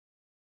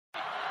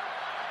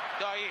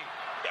دایی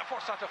یه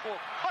فرصت خوب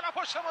حالا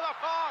پشت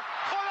مدافعان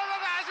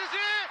خداداد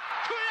عزیزی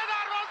توی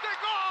دروازه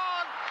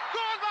گل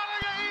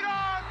برای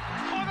ایران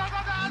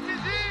خداداد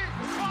عزیزی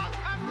باز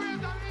هم روی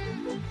زمین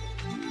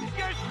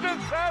گشت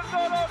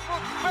سردار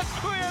آزمون و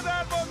توی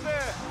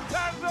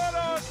سردار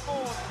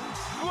آزمون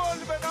گل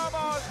به نام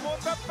آزمون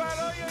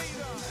برای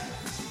ایران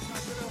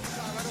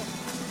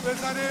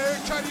بزنه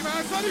کریم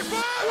انصاری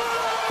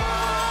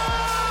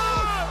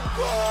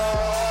گل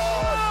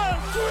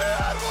توی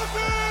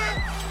دروازه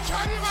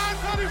کریم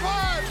انصاری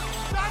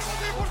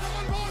دروازه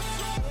پرتغال باز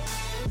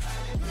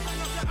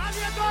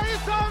علی دایی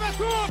سام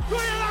توپ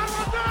توی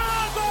دروازه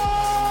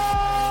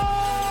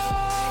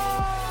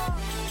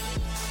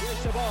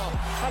اشتباه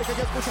حرکت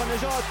از کوچان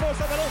نژاد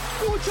فرصت برای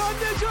کوچان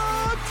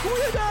نژاد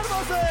توی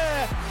دروازه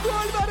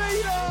گل برای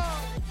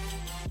ایران.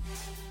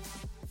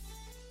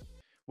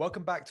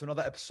 Welcome back to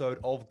another episode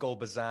of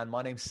Golbazan.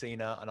 My name's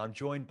Sina and I'm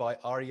joined by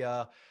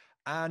Arya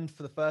and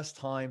for the first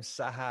time,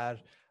 Sahar.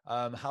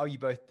 How are you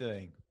both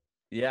doing?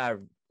 Yeah,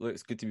 look,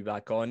 it's good to be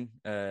back on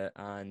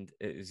and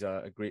it was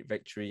a great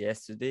victory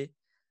yesterday.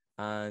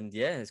 And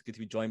yeah, it's good to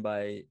be joined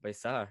by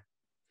Sahar.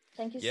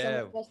 Thank you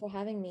so much for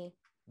having me.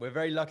 We're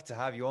very lucky to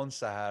have you on,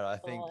 Sahar. I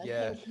think,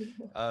 thank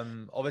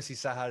you. Obviously,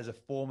 Sahar is a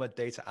former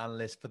data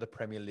analyst for the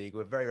Premier League.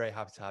 We're very, very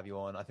happy to have you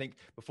on. I think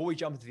before we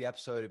jump into the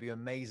episode, it'd be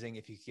amazing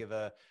if you could give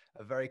a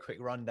very quick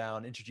rundown,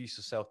 introduce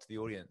yourself to the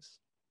audience.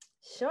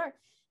 Sure.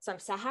 So I'm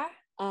Sahar.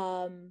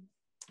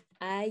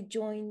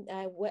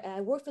 I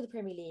worked for the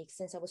Premier League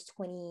since I was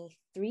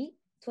 23.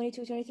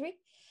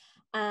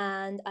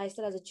 And I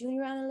started as a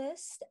junior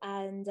analyst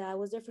and I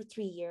was there for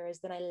 3 years.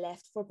 Then I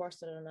left for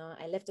Barcelona.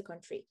 I left the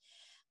country.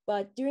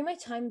 But during my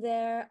time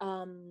there,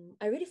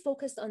 I really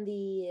focused on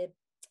the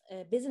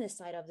business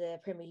side of the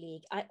Premier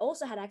League. I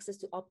also had access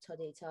to Opta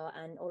data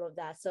and all of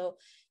that. So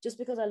just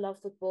because I love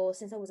football,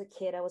 since I was a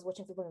kid, I was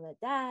watching football with my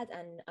dad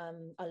and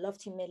I love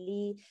Team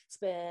Melli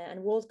and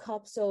World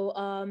Cup. So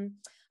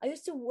I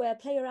used to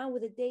play around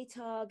with the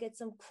data, get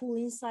some cool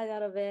insight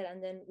out of it and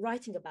then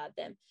writing about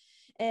them.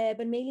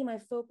 But mainly my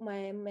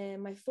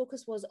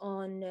focus was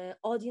on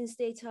audience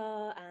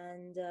data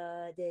and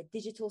the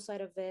digital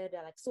side of it,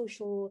 like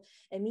social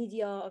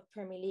media of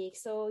Premier League.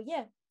 So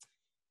yeah,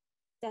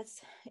 that's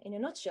in a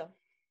nutshell.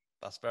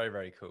 That's very,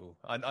 very cool.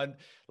 And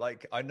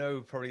I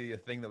know probably a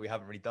thing that we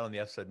haven't really done on the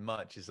episode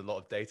much is a lot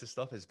of data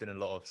stuff. There's been a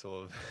lot of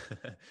sort of,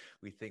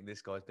 we think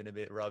this guy's been a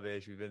bit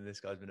rubbish.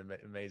 This guy's been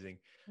amazing.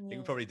 Yeah. I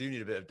think we probably do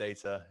need a bit of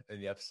data in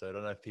the episode. I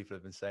don't know if people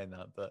have been saying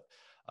that, but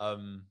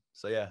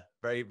so yeah,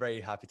 very, very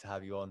happy to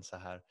have you on,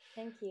 Sahar.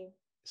 Thank you.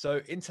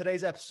 So in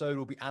today's episode,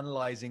 we'll be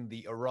analyzing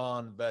the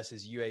Iran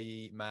versus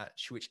UAE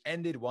match, which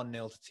ended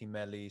 1-0 to Team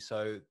Melli.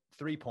 So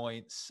 3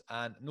 points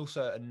and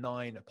also a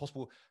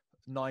possible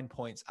 9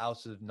 points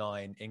out of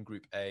 9 in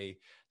Group A.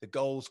 The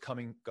goal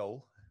coming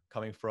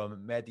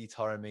from Mehdi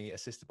Taremi,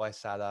 assisted by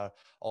Sardar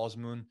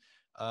Azmoun.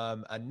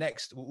 And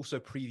next, we'll also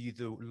preview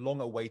the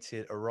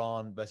long-awaited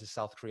Iran versus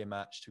South Korea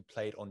match to be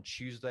played on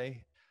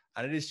Tuesday.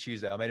 And it is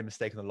Tuesday. I made a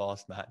mistake in the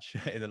last match,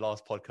 in the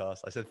last podcast.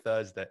 I said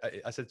Thursday.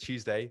 I said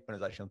Tuesday when it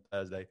was actually on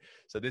Thursday.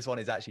 So this one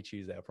is actually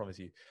Tuesday, I promise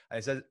you. And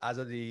it says as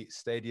of the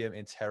stadium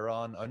in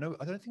Tehran. I don't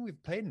think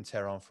we've played in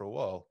Tehran for a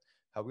while.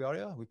 Have we,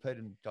 Arya? We played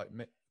in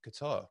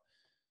Qatar.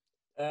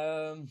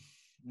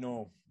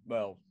 No.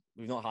 Well,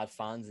 we've not had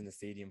fans in the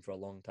stadium for a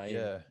long time.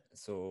 Yeah.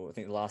 So I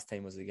think the last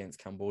time was against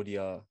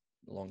Cambodia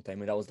a long time.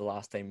 And that was the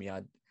last time we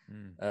had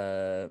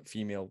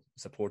female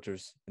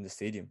supporters in the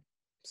stadium.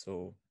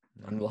 So...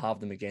 And we'll have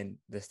them again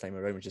this time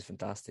around, which is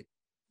fantastic.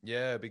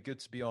 Yeah, it'd be good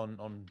to be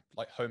on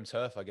like home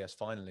turf, I guess,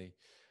 finally.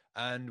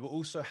 And we'll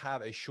also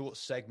have a short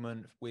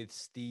segment with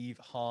Steve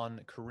Hahn,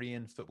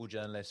 Korean football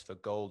journalist for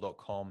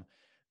Goal.com.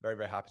 Very,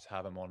 very happy to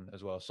have him on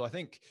as well. So I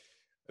think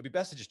it'd be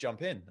best to just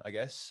jump in, I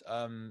guess.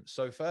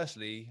 So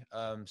firstly,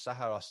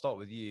 Sahar, I'll start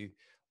with you.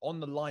 On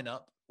the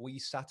lineup, were you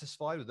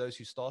satisfied with those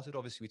who started?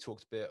 Obviously, we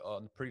talked a bit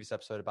on the previous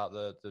episode about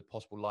the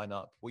possible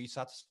lineup. Were you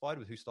satisfied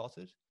with who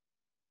started?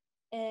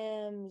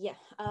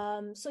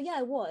 So yeah,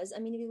 I was. I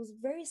mean, it was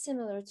very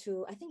similar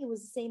to, I think it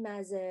was the same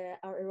as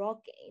our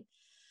Iraq game.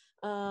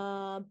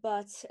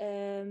 But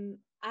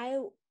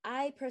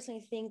I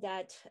personally think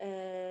that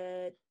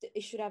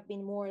it should have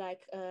been more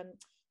like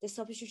the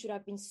substitution should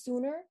have been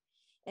sooner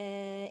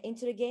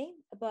into the game.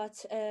 But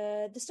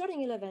the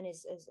starting 11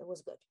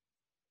 was good.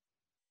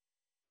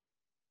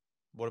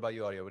 What about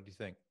you, Arya? What do you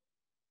think?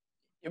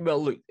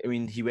 Well, look, I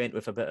mean, he went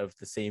with a bit of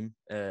the same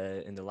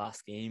in the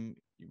last game.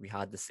 We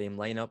had the same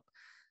lineup,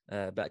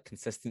 a bit of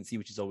consistency,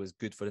 which is always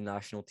good for the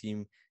national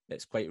team.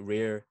 It's quite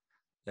rare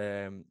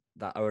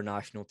that our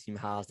national team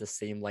has the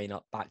same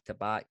lineup back to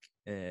back,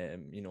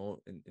 in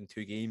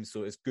 2 games.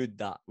 So it's good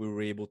that we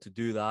were able to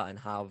do that and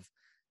have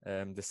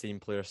the same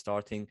player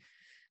starting.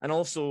 And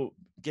also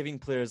giving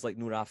players like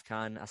Noor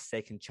Afghan a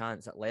second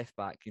chance at left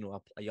back,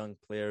 a young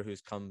player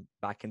who's come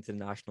back into the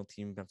national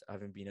team,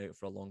 having been out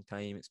for a long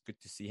time. It's good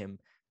to see him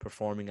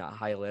performing at a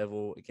high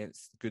level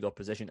against good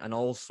opposition. And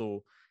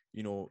also,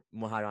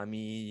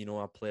 Moharami,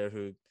 a player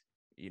who,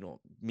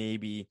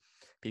 maybe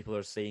people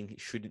are saying he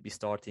shouldn't be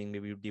starting.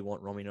 Maybe they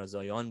want Romina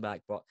Zayan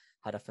back, but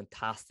had a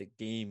fantastic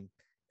game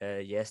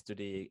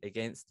yesterday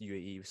against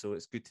UAE. So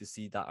it's good to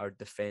see that our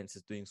defense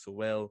is doing so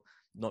well,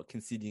 not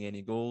conceding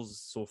any goals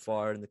so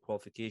far in the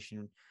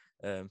qualification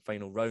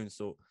final round.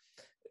 So,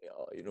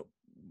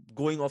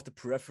 going off the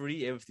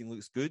periphery, everything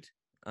looks good,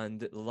 and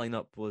the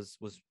lineup was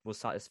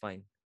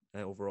satisfying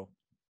overall.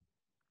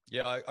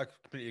 Yeah, I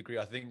completely agree.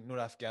 I think Nur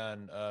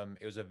Afghan,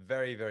 it was a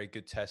very, very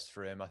good test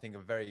for him. I think a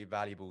very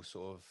valuable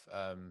sort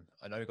of,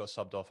 I know he got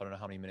subbed off. I don't know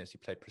how many minutes he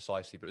played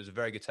precisely, but it was a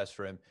very good test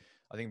for him.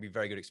 I think it'd be a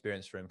very good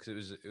experience for him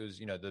because it was,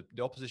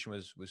 the opposition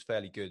was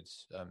fairly good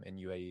in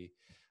UAE.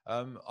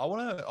 I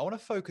want to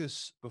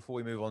focus before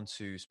we move on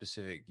to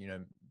specific,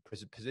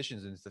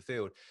 positions into the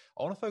field.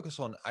 I want to focus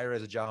on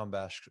Alireza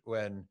Jahanbakhsh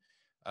when,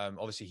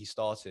 obviously he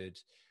started.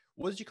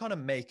 What did you kind of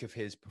make of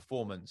his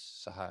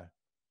performance, Sahar?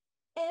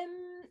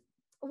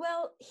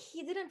 Well,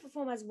 he didn't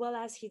perform as well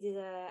as he did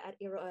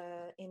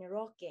in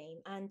Iraq game,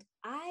 and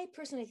I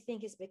personally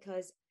think it's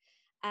because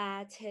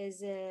at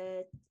his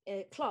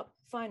club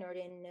Feyenoord,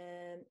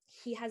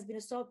 he has been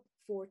a sub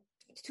for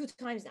 2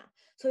 times now,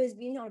 so he's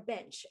been on a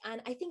bench,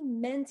 and I think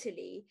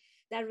mentally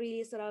that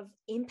really sort of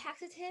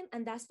impacted him,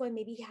 and that's why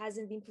maybe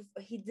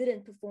he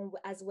didn't perform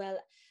as well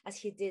as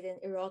he did in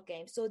Iraq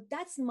game. So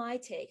that's my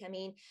take. I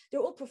mean,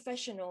 they're all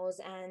professionals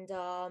and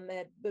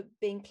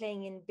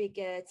playing in big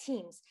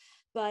teams,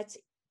 but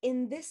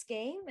in this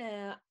game,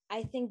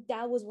 I think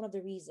that was one of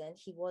the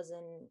reasons he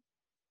wasn't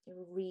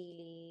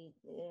really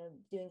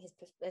doing his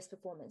best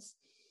performance.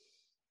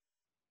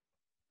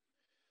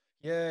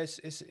 Yeah,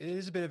 it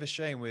is a bit of a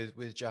shame with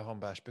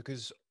Jahanbakhsh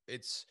because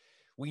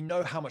we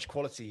know how much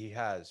quality he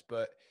has,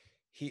 but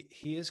he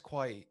is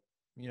quite,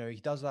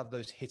 he does have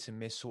those hit and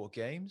miss sort of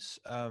games.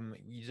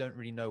 You don't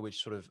really know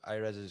which sort of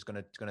Alireza is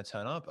going to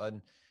turn up,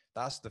 and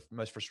that's the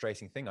most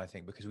frustrating thing, I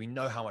think, because we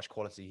know how much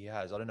quality he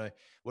has. I don't know,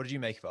 what did you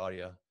make of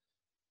Arya?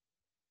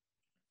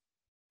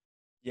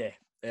 Yeah,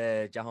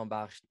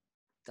 Jahanbakhsh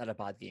had a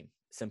bad game.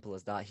 Simple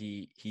as that.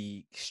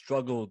 He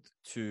struggled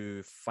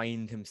to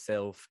find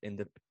himself in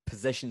the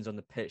positions on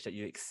the pitch that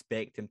you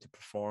expect him to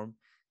perform.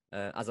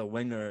 As a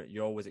winger,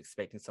 you're always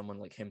expecting someone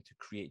like him to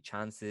create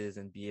chances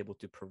and be able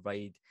to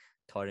provide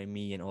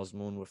Taremi and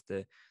Osman with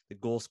the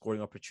goal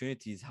scoring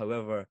opportunities.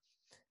 However,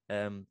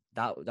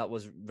 that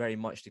was very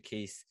much the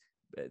case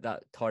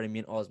that Taremi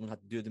and Osman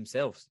had to do it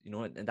themselves,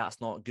 and that's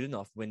not good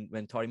enough. When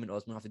Taremi and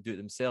Osman have to do it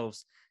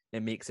themselves,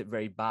 it makes it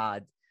very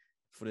bad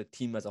for the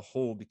team as a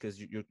whole because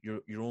your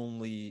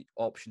only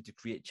option to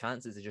create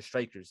chances is your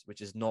strikers, which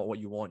is not what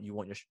you want. You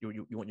want your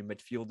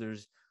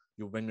midfielders,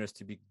 your wingers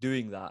to be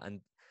doing that,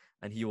 and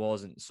he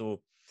wasn't.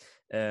 So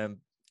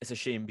it's a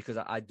shame because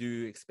I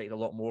do expect a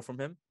lot more from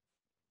him,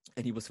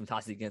 and he was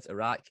fantastic against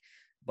Iraq.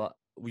 But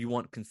we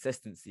want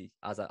consistency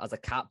as a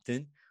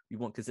captain. We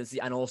want consistency,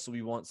 and also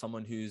we want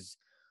someone who's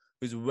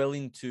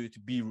willing to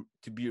be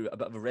a bit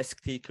of a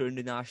risk taker in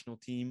the national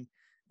team.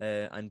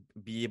 And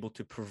be able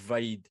to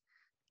provide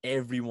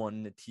everyone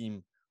in the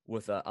team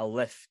with a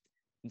lift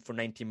for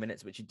 90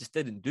 minutes, which he just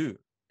didn't do.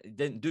 It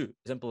didn't do.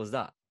 Simple as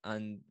that.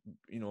 And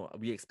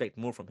we expect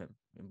more from him.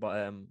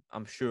 But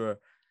I'm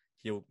sure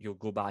he'll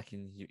go back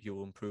and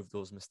he'll improve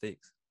those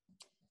mistakes.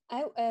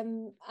 I'm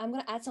going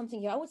to add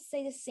something here. I would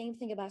say the same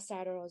thing about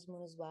Sardar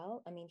Osman as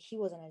well. I mean, he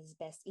wasn't at his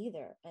best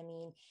either. I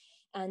mean,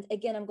 and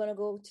again, I'm going to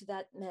go to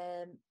that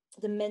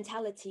the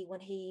mentality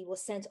when he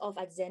was sent off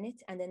at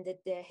Zenit and then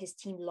his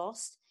team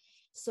lost.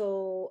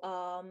 So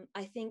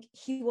I think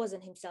he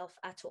wasn't himself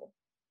at all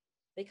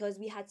because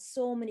we had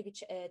so many good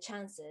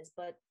chances,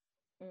 but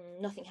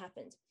nothing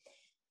happened.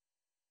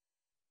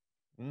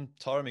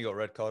 Taremi got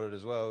red carded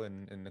as well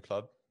in the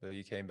club.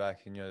 He came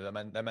back, and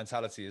that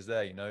mentality is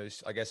there.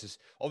 I guess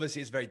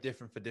it's very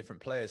different for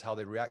different players how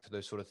they react to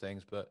those sort of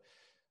things. But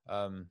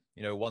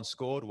one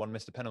scored, one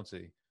missed a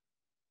penalty.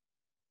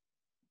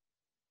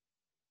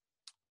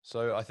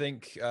 So I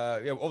think,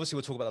 obviously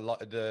we'll talk about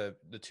the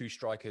 2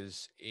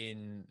 strikers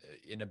in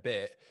a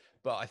bit,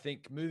 but I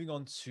think moving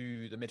on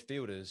to the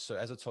midfielders, so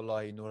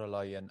Ezzatullahi,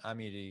 Nourallahi, and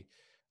Amiri,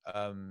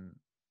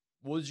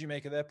 what did you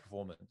make of their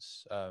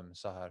performance,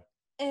 Sahar?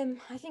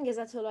 I think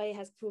Ezzatullahi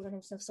has proven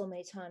himself so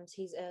many times.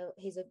 He's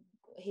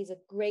a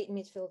great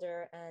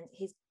midfielder and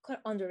he's quite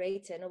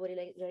underrated.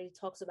 Nobody really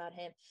talks about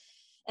him.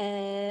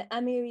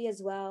 Amiri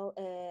as well,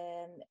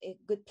 a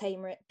good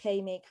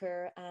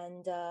playmaker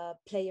and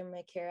player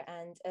maker,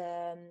 and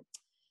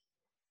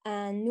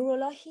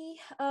Nourallahi.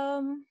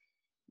 I'm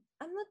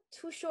not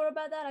too sure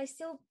about that.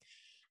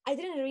 I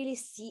didn't really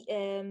see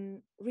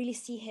him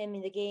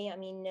in the game. I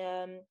mean,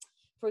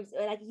 for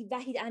like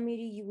Vahid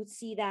Amiri, you would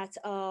see that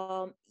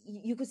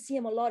you could see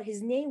him a lot.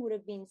 His name would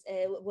have been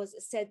was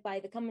said by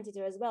the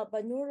commentator as well,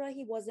 but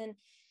Nourallahi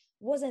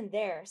wasn't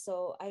there.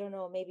 So I don't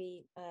know.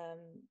 Maybe.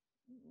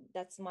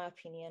 That's my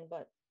opinion,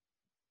 but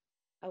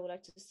I would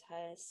like to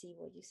see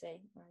what you say,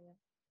 Mario.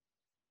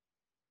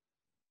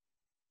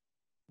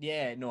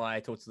 Yeah, no, I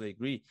totally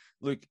agree.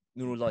 Look,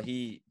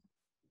 Nourallahi,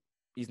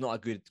 he's not a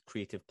good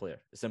creative player.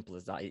 As simple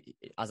as that.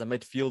 As a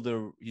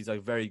midfielder, he's a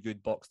very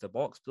good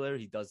box-to-box player.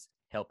 He does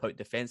help out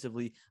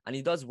defensively, and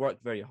he does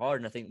work very hard.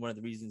 And I think one of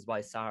the reasons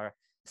why Sarr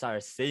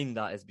is saying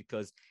that is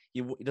because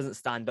he doesn't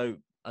stand out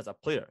as a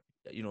player.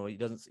 You know, he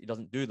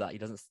doesn't do that. He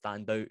doesn't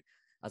stand out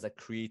as a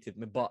creative,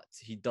 but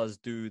he does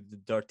do the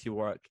dirty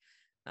work.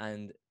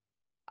 And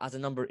as a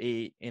number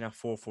 8 in a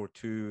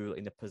 4-4-2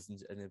 in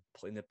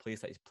the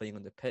place that he's playing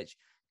on the pitch,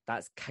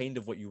 that's kind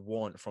of what you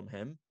want from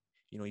him.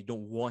 You know, you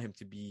don't want him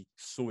to be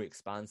so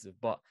expansive,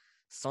 but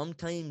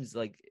sometimes,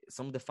 like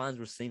some of the fans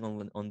were saying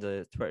on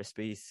the Twitter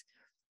space,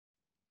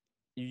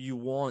 you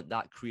want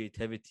that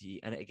creativity,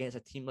 and against a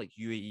team like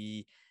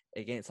UAE,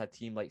 against a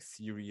team like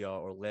Syria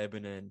or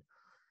Lebanon,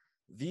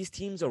 these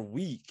teams are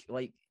weak.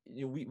 Like,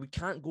 you know, we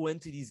can't go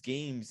into these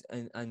games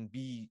and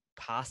be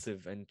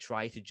passive and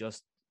try to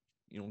just,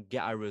 you know,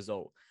 get a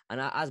result. And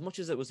as much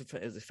as it was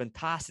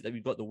fantastic that we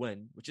got the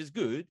win, which is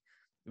good,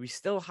 we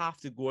still have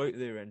to go out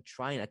there and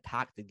try and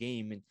attack the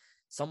game. And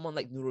someone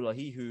like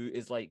Nurullahi, who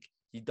is like,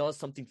 he does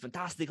something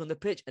fantastic on the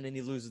pitch and then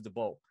he loses the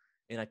ball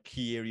in a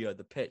key area of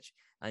the pitch,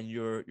 and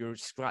you're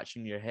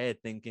scratching your head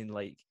thinking,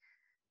 like,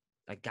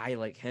 a guy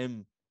like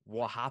him,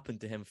 what happened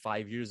to him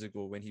 5 years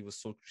ago when he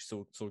was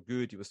so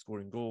good, he was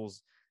scoring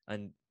goals,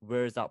 and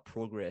where is that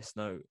progress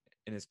now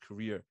in his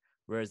career?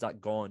 Where is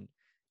that gone?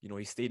 You know,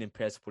 he stayed in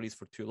Persepolis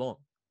for too long.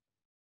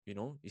 You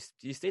know,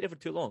 he stayed there for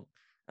too long,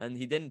 and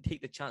he didn't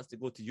take the chance to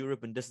go to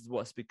Europe, and this is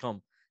what it's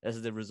become. This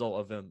is the result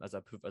of him as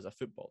a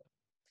footballer.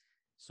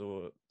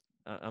 So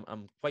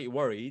I'm quite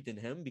worried in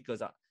him,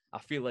 because I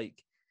feel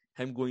like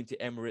him going to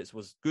Emirates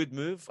was good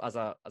move as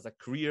a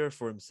career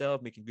for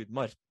himself, making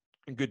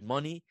good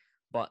money,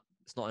 but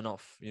it's not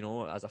enough. You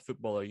know, as a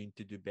footballer, you need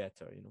to do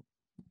better. You know,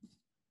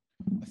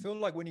 I feel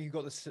like when you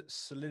got the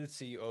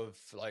solidity of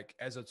like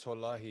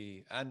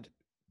Ezzatullahi, and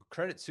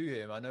credit to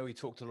him, I know we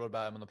talked a lot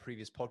about him on the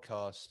previous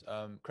podcast.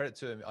 Credit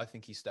to him, I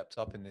think he stepped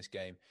up in this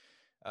game.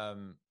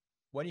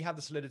 When you have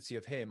the solidity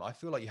of him, I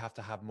feel like you have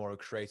to have more a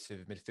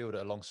creative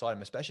midfielder alongside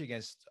him, especially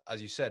against, as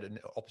you said, an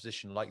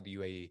opposition like the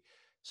UAE.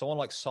 Someone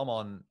like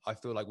Saman, I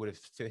feel like would have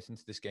fit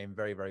into this game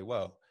very, very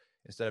well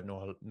instead of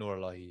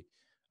Nurullahi.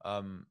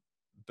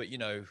 But, you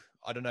know,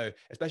 I don't know,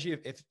 especially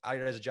if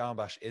Alireza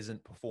Jahanbakhsh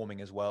isn't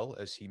performing as well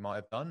as he might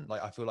have done.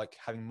 Like, I feel like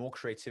having more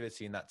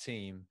creativity in that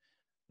team,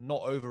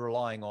 not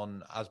over-relying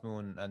on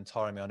Azmoun and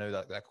Taremi. I know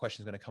that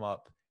question is going to come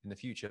up in the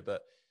future,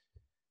 but,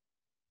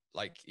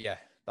 like, yeah,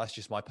 that's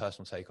just my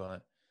personal take on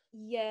it.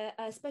 Yeah,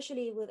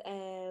 especially with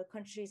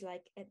countries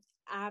like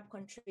Arab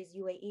countries,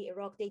 UAE,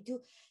 Iraq, they do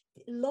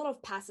a lot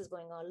of passes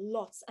going on,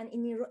 lots. And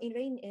in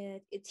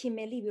Team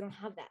Melli, we don't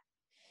have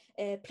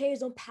that. Players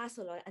don't pass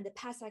a lot, and the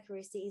pass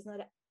accuracy is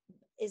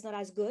not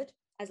as good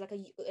as like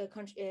a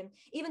country.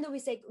 Even though we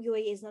say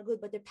UAE is not good,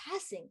 but they're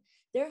passing.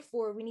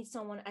 Therefore, we need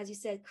someone, as you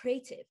said,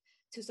 creative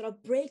to sort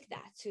of break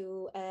that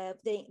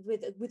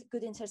with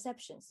good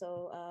interception.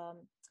 So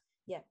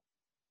yeah.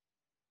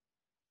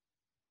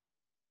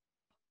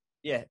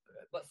 Yeah,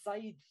 but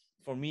Saeed,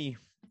 for me,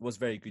 was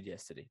very good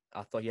yesterday.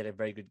 I thought he had a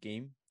very good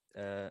game.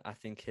 I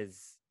think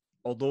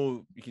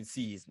although you can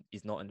see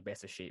he's not in the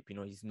best of shape. You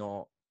know,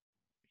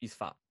 he's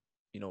fat.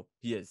 You know,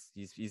 he is.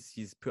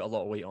 He's put a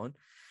lot of weight on.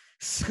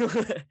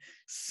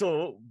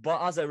 So,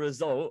 but as a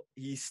result,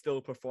 he's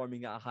still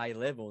performing at a high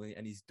level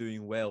and he's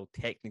doing well.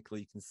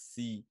 Technically, you can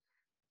see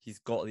he's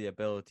got the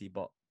ability,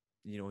 but,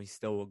 you know, he's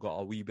still got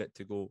a wee bit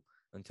to go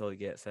until he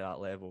gets to that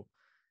level.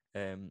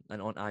 And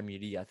on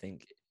Amiri, I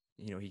think,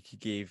 you know, he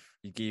gave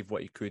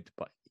what he could,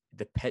 but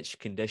the pitch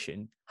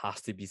condition,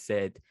 has to be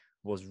said,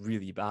 was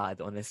really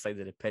bad on this side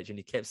of the pitch, and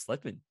he kept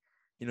slipping.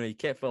 You know, he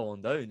kept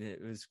falling down.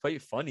 It was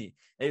quite funny.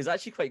 It was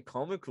actually quite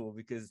comical,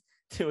 because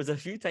there was a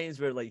few times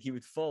where, like, he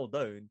would fall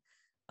down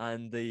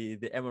and the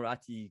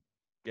Emirati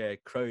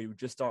crowd would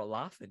just start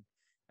laughing.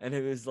 And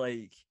it was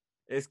like,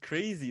 it's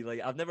crazy.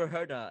 Like, I've never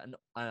heard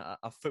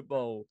a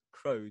football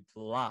crowd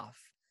laugh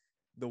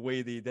the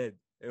way they did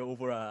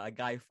over a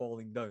guy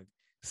falling down.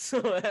 So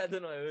I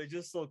don't know, it was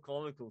just so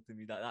comical to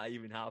me that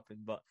even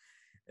happened, but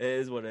it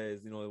is what it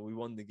is. You know, we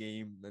won the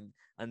game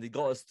and they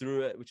got us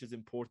through it, which is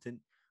important.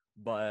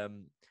 But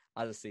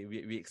as I say,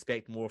 we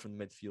expect more from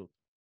the midfield.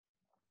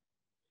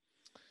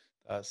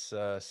 That's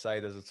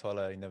Saeed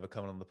Ezzatullahi never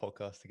coming on the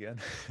podcast again.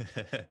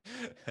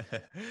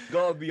 You've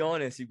got to be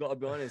honest.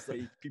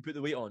 Like, he put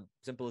the weight on.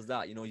 Simple as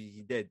that. You know,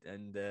 he did,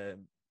 and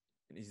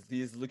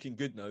he's looking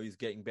good now. He's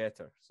getting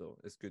better, so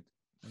it's good.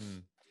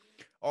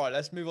 All right,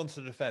 let's move on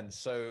to the defense.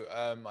 So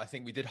I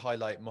think we did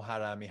highlight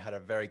Moharram. He had a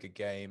very good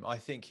game. I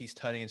think he's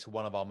turning into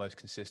one of our most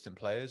consistent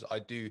players. I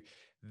do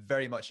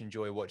very much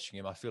enjoy watching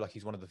him. I feel like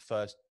he's one of the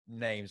first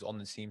names on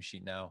the team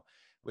sheet now,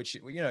 which,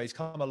 you know, he's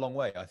come a long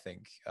way, I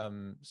think.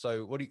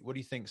 So what do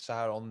you think,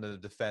 Sarah, on the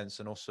defense,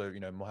 and also, you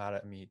know,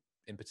 Moharram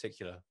in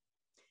particular?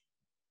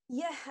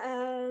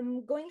 Yeah,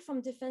 going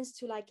from defense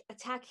to like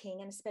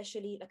attacking, and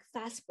especially like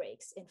fast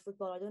breaks in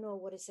football. I don't know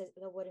what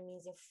it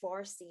means in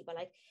Farsi, but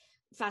like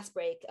fast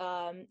break.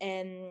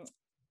 And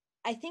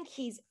I think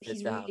he's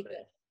really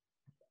good.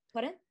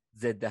 Pardon?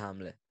 Zed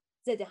Hamle.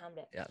 Zede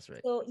Hamre. Yeah, that's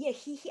right. So yeah,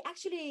 he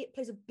actually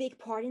plays a big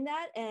part in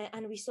that,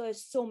 and we saw it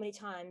so many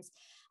times.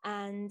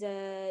 And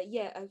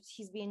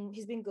he's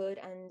been good,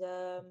 and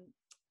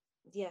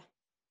yeah.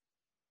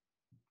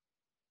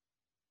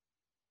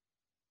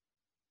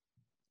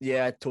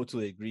 Yeah, I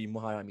totally agree.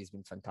 Moharami's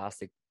been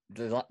fantastic.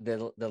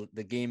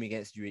 The game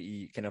against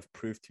UAE kind of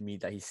proved to me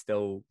that he's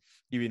still,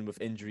 even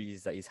with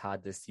injuries that he's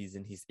had this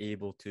season, he's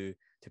able to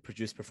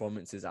produce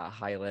performances at a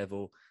high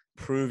level,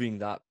 proving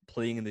that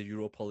playing in the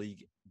Europa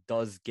League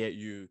does get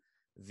you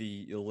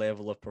the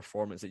level of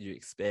performance that you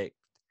expect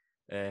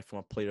from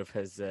a player of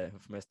his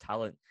from his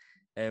talent.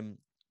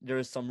 There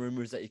is some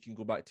rumors that he can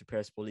go back to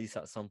Persepolis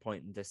at some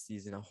point in this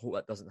season. I hope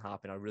that doesn't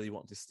happen. I really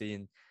want to stay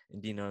in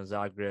Dinamo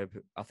Zagreb.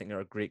 I think they're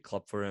a great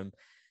club for him.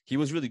 He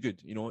was really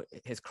good. You know,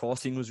 his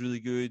crossing was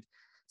really good.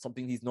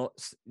 Something he's not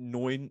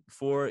known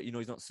for. You know,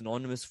 he's not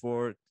synonymous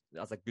for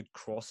as a good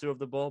crosser of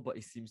the ball, but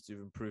he seems to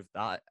have improved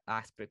that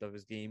aspect of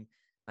his game.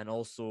 And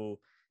also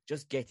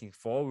just getting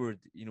forward,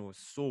 you know,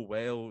 so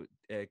well,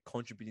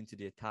 contributing to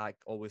the attack,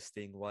 always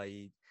staying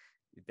wide,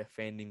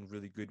 defending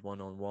really good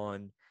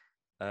one-on-one.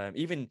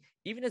 Even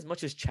as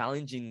much as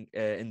challenging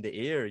in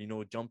the air, you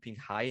know, jumping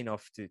high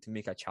enough to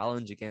make a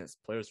challenge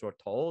against players who are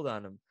taller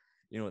than him.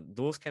 You know,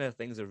 those kind of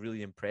things are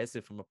really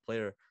impressive from a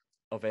player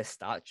of his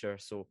stature.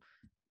 So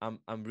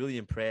I'm really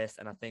impressed,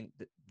 and I think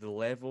that the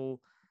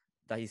level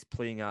that he's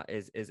playing at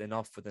is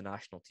enough for the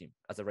national team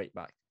as a right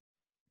back.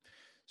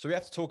 So we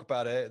have to talk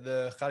about it.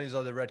 The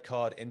Khalilzadeh red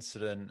card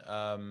incident.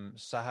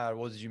 Sahar,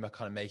 what did you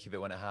kind of make of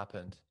it when it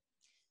happened?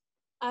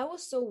 I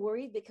was so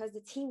worried because the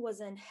team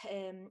wasn't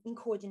in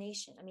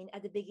coordination. I mean,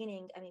 at the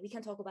beginning, we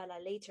can talk about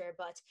that later,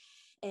 but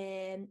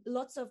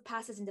lots of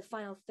passes in the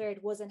final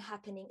third wasn't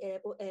happening,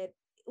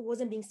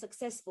 wasn't being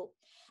successful,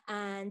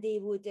 and they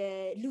would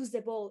lose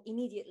the ball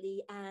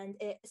immediately. And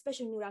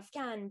especially Noor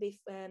Afghan,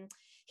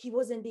 he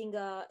wasn't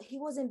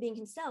being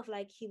himself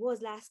like he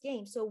was last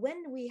game. So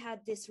when we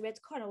had this red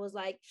card, I was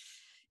like,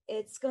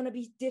 it's gonna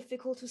be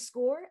difficult to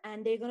score,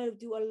 and they're gonna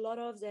do a lot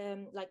of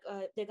them.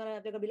 They're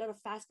gonna be a lot of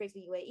fast breaks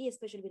with UAE,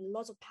 especially with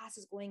lots of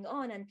passes going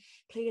on, and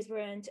players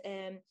weren't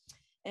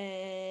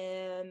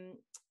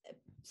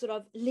sort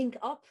of link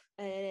up.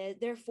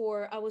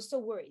 Therefore, I was so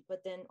worried.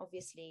 But then,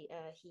 obviously,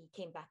 he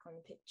came back on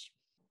the pitch.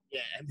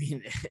 Yeah, I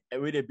mean,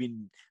 it would have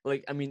been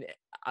like,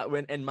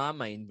 when in my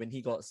mind when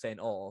he got sent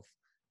off,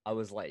 I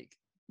was like,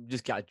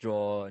 just get a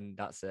draw and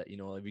that's it. You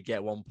know, we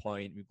get 1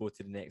 point, we go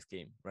to the next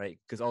game, right?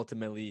 Because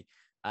ultimately,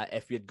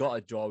 if we had got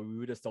a draw, we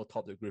would have still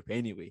topped the group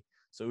anyway.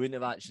 So it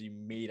wouldn't have actually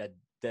made a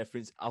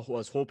difference. I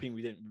was hoping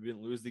we didn't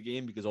lose the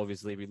game, because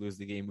obviously if we lose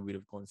the game, we would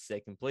have gone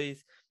second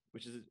place,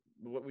 which is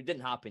what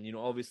didn't happen. You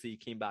know, obviously he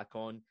came back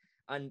on,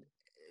 and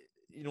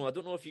you know, I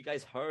don't know if you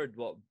guys heard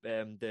what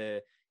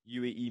the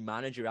UAE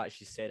manager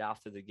actually said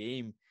after the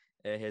game,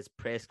 his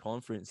press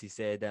conference. He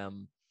said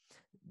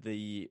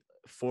the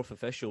fourth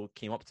official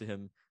came up to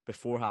him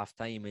before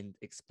halftime and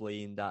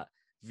explained that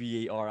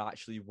VAR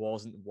actually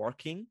wasn't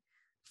working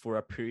for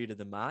a period of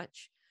the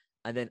match.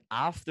 And then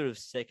after the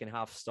second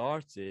half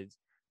started,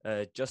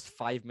 just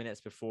 5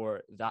 minutes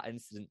before that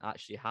incident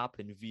actually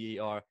happened,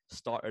 VAR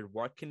started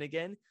working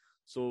again.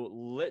 So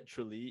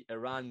literally,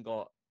 Iran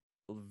got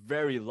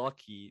very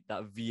lucky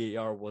that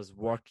VAR was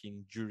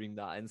working during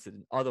that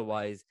incident.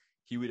 Otherwise,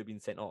 he would have been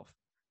sent off,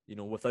 you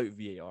know, without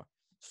VAR.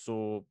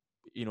 So,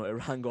 you know,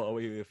 Iran got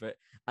away with it.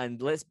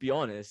 And let's be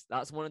honest,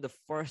 that's one of the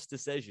first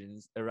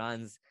decisions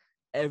Iran's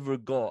ever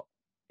got,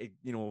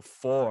 you know,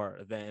 for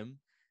them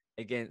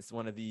against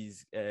one of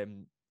these,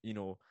 you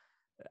know,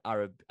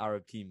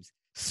 Arab teams.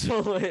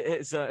 So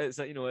it's a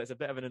you know, it's a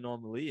bit of an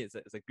anomaly. It's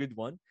a good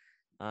one,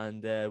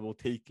 and we'll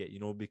take it, you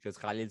know, because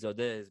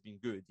Khalilzadeh has been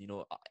good. You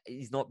know,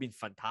 he's not been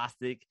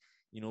fantastic,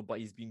 you know, but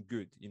he's been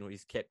good. You know,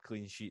 he's kept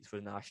clean sheets for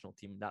the national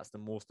team. That's the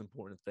most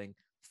important thing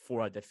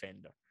for a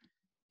defender,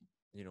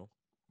 you know.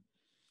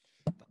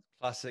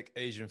 Classic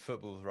Asian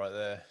football right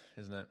there,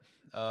 isn't it?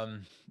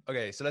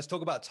 Okay, so let's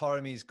talk about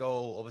Taremi's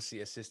goal,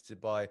 obviously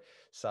assisted by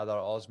Sardar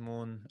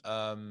Azmoun.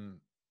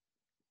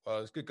 Well,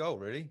 it was a good goal,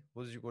 really.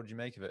 What did you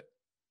make of it?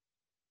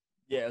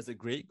 Yeah, it was a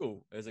great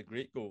goal. It was a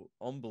great goal.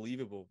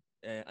 Unbelievable.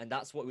 And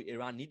that's what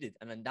Iran needed.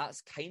 And then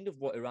that's kind of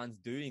what Iran's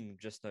doing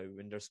just now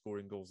when they're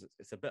scoring goals.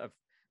 It's a bit of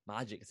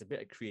magic. It's a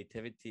bit of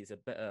creativity. It's a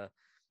bit of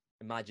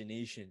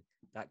imagination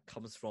that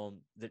comes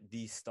from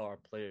these star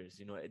players.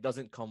 You know, it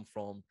doesn't come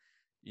from,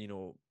 you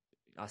know,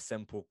 a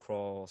simple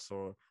cross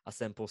or a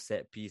simple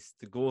set piece.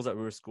 The goals that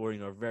we're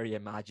scoring are very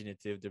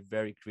imaginative. They're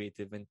very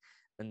creative. And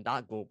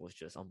that goal was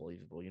just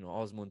unbelievable. You know,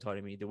 Azmoun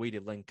Taremi, the way they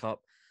link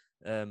up,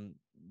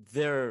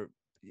 they're,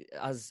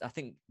 as I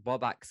think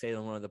Bobak said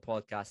on one of the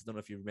podcasts, I don't know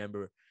if you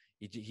remember,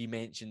 he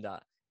mentioned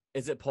that,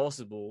 is it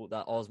possible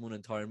that Azmoun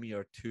and Taremi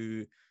are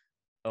two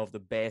of the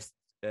best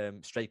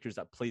strikers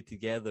that play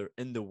together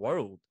in the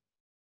world?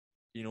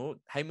 You know,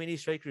 how many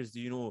strikers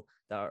do you know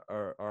that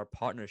are a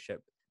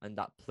partnership and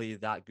that play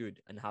that good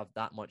and have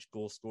that much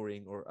goal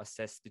scoring or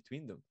assists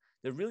between them?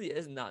 There really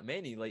isn't that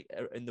many, like,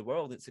 in the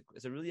world.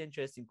 It's a really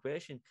interesting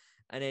question.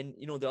 And then,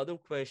 you know, the other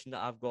question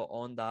that I've got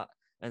on that,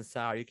 and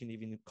Sarah, you can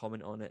even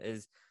comment on it,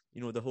 is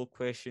the whole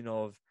question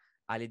of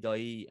Ali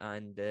Daei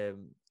and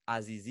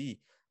Azizi.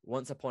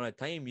 Once upon a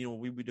time,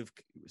 we would have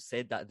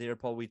said that they're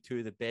probably two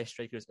of the best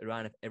strikers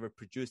Iran have ever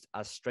produced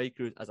as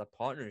strikers, as a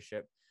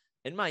partnership.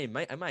 In my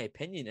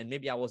opinion, and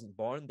maybe I wasn't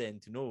born then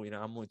to know,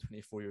 I'm only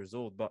 24 years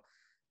old, but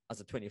as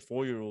a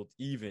 24-year-old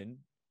even,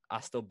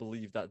 I still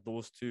believe that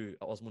those two,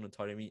 Osman and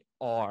Taremi,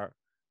 are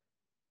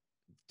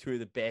two of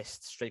the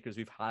best strikers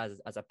we've had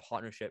as a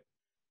partnership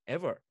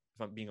ever.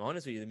 If I'm being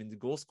honest with you, I mean, the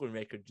goal scoring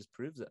record just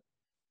proves it.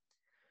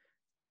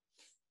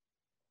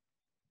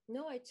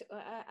 No, I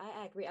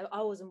agree.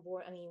 I wasn't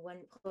born. I mean,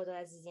 when Khoda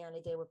Azizi and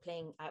Ali Daei were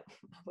playing, I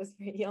was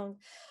very young,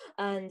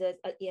 and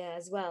yeah,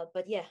 as well.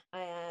 But yeah,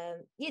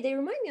 they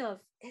remind me of.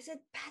 Is it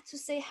bad to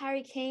say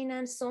Harry Kane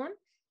and Son?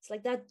 It's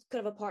like that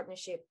kind of a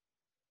partnership.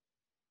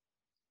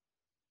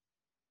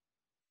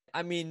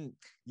 I mean,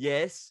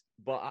 yes,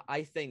 but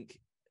I think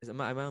am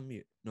I on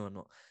mute? No, I'm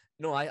not.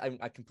 No,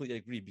 I completely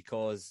agree,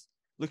 because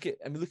look at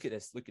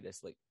this.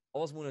 Like,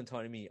 Osman and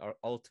Taremi are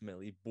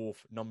ultimately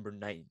both number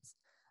 9s,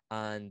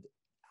 and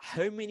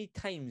how many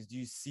times do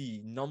you see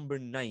number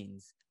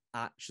 9s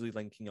actually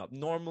linking up?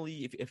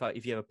 Normally, if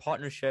you have a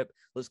partnership,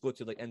 let's go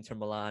to like Inter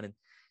Milan, and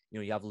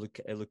you have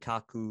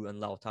Lukaku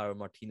and Lautaro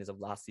Martinez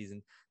of last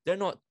season. They're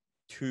not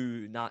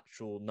two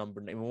natural number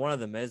 9. One of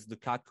them is,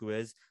 Lukaku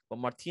is, but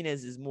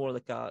Martinez is more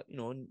like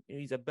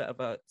he's a bit of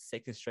a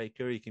second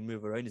striker. He can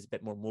move around. He's a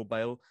bit more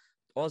mobile.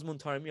 Osman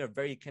Taremi are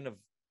very kind of,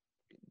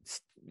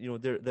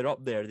 they're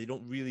up there. They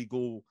don't really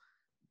go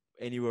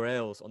anywhere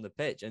else on the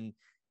pitch, and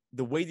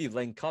the way they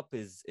link up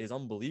is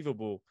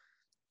unbelievable.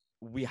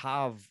 We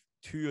have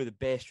two of the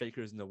best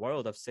strikers in the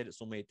world. I've said it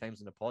so many times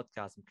in the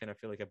podcast, I kind of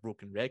feel like a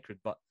broken record,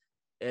 but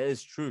it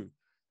is true.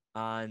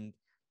 And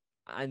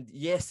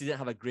yes, they didn't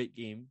have a great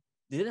game.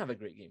 They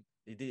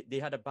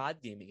had a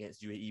bad game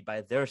against UAE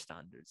by their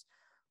standards,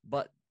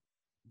 but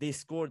they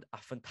scored a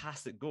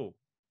fantastic goal.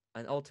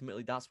 And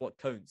ultimately, that's what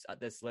counts at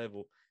this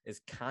level,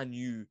 is can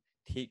you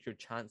take your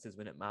chances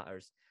when it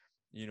matters?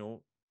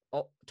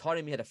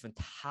 Taremi had a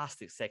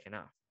fantastic second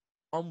half.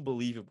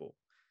 Unbelievable.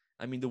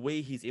 I mean, the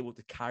way he's able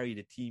to carry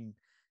the team,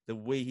 the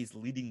way he's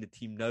leading the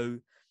team now.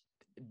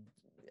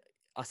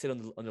 I said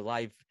on the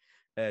live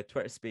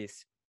Twitter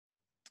space,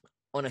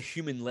 on a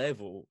human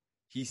level,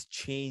 he's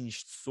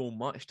changed so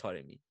much,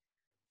 Taremi,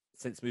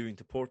 since moving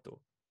to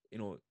Porto.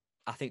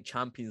 I think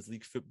Champions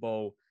League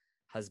football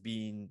has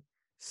been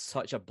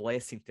such a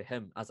blessing to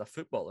him as a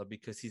footballer,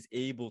 because he's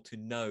able to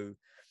now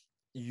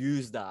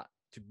use that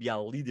to be a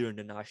leader in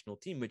the national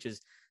team, which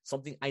is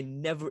something I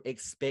never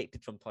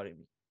expected from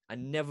Taremi. I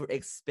never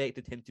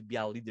expected him to be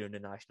a leader in the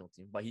national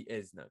team, but he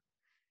is now.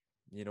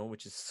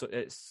 Which is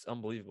it's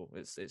unbelievable.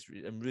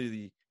 I'm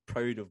really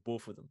proud of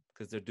both of them,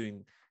 because they're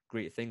doing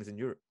great things in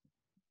Europe.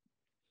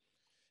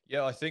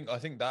 Yeah, I think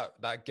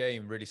that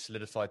game really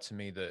solidified to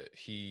me that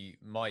he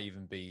might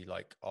even be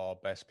like our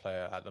best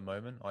player at the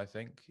moment. I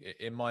think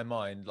in my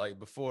mind, like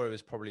before it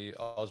was probably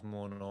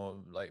Osman, or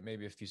like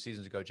maybe a few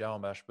seasons ago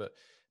Jahanbakhsh, but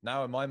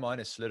now in my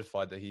mind it's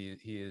solidified that he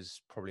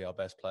is probably our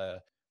best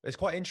player. It's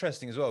quite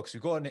interesting as well, because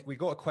we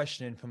got a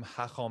question in from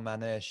Hakan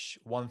Manesh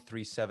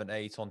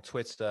 1378 on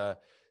Twitter,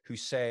 who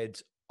said,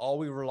 "Are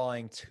we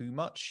relying too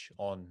much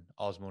on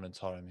Osman and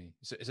Taremi?"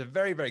 It's a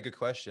very, very good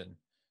question.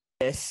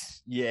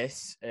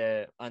 Yes,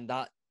 and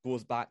that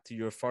goes back to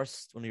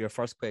one of your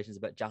first questions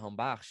about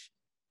Jahanbakhsh.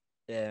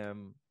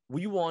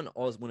 We want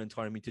Osman and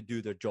Taremi to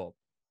do their job,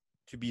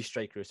 to be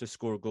strikers, to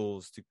score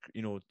goals,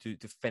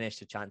 to finish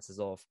the chances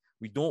off.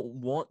 We don't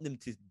want them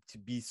to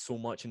be so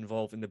much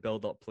involved in the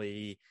build-up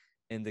play,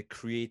 in the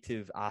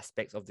creative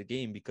aspects of the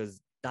game,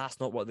 because that's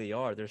not what they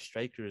are. They're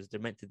strikers. They're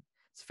meant to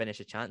finish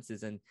the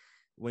chances. And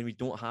when we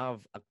don't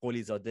have a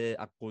Qolizadeh,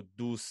 a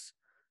Quddus,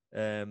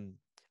 a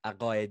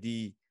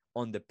Ghaedi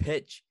on the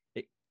pitch,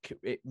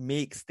 it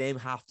makes them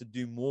have to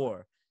do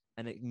more,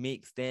 and it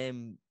makes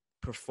them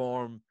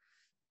perform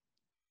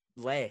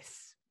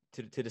less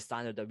to the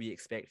standard that we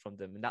expect from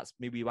them. And that's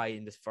maybe why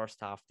in this first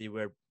half they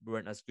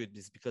weren't as good,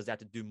 is because they had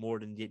to do more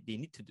than they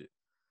need to do.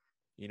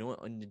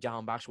 And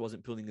Jahanbakhsh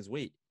wasn't pulling his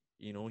weight.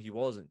 He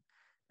wasn't.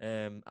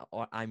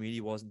 Or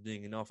Amiri wasn't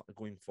doing enough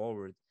going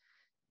forward.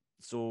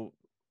 So,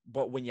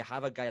 but when you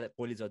have a guy like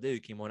Qolizadeh who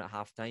came on at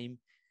halftime,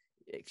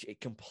 it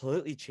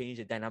completely changed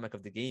the dynamic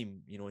of the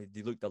game.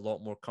 They looked a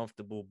lot more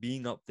comfortable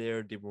being up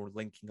there. They were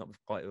linking up with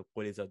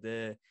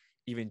Qolizadeh.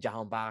 Even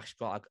Jahanbakhsh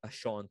got a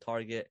shot on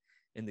target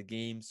in the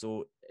game.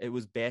 So it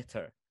was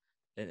better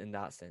in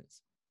that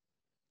sense.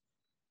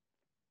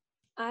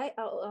 I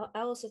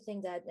also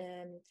think that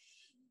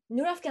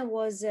Noor Afghan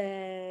was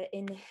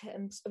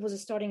was a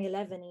starting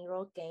 11 in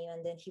Iraq game,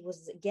 and then he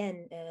was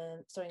again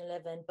starting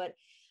 11. But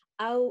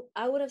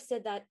I would have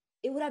said that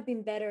it would have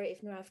been better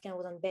if Noor Afghan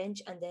was on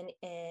bench, and then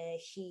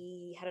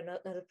he had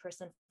another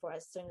person for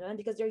us starting 11,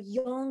 because they're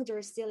young,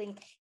 they're still in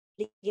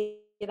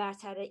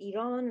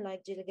Iran,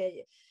 like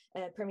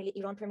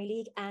Iran Premier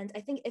League, and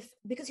I think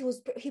because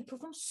he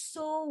performed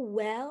so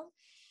well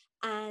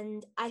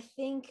And I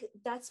think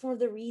that's one of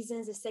the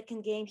reasons the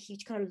second game he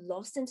kind of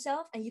lost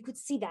himself, and you could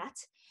see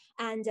that.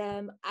 And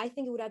I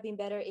think it would have been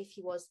better if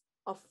he was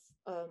off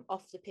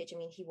the pitch. I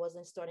mean, he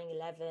wasn't starting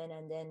 11,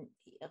 and then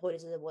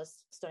Rodriguez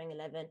was starting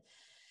 11.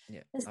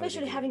 Yeah,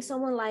 especially having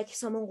someone like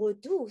Simon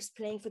Rodou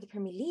playing for the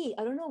Premier League.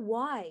 I don't know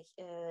why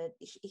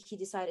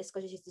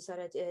Scottish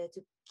decided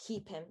to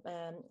keep him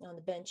on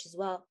the bench as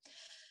well.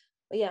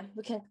 But yeah,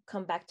 we can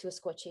come back to a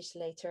Scottish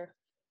later.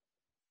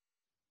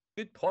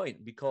 Good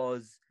point,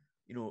 because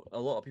a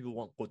lot of people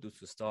want Rodou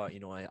to start.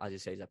 As you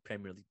say, he's a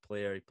Premier League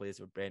player. He plays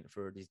for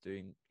Brentford. He's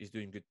doing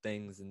good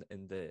things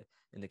in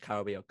the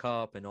Carabao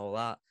Cup and all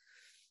that.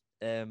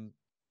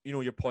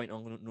 Your point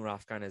on Noor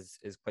Afghan is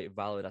quite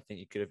valid. I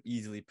think you could have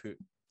easily put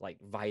like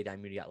Vahid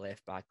Amiri at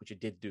left back, which he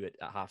did do it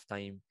at half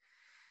time,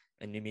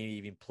 and you maybe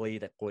even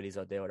played at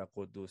Qorizadeh or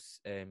Qudus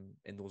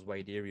in those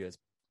wide areas.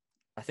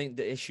 I think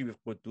the issue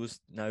with Qudus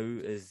now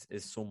is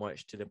so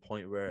much to the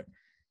point where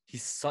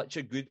he's such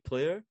a good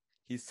player,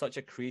 he's such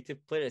a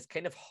creative player. It's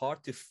kind of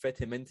hard to fit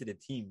him into the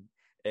team.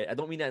 I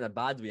don't mean that in a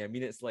bad way. I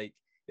mean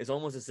it's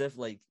almost as if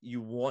like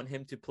you want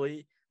him to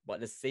play, but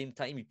at the same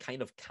time you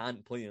kind of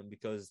can't play him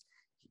because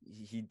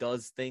he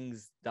does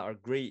things that are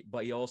great,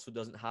 but he also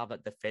doesn't have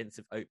that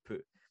defensive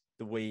output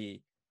the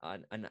way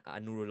an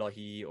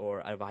Nurullahi or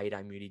a Vahid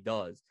Amiri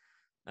does.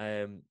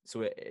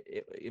 So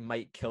it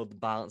might kill the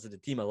balance of the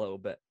team a little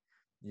bit,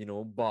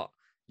 but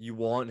you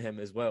want him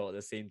as well at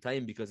the same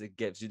time because it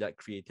gives you that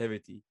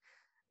creativity.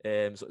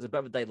 So it's a bit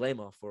of a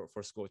dilemma for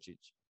Skocic,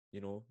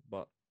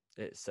 but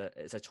it's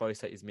a choice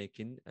that he's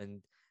making,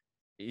 and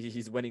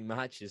he's winning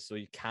matches, so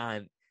you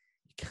can't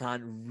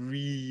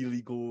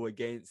really go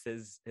against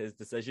his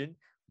decision,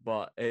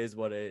 but it is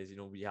what it is.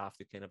 We have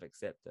to kind of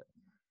accept it.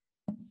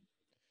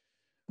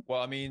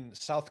 Well, I mean,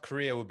 South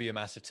Korea would be a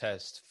massive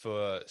test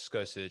for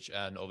Skocic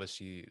and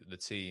obviously the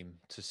team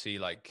to see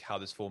like how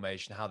this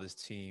formation, how this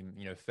team,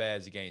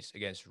 fares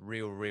against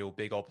real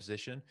big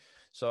opposition.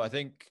 So I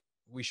think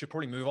we should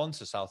probably move on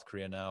to South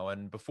Korea now.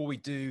 And before we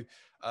do,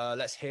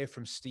 let's hear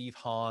from Steve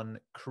Hahn,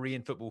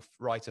 Korean football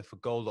writer for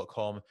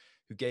Goal.com,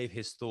 who gave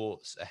his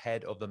thoughts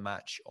ahead of the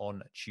match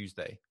on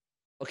Tuesday.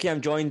 Okay,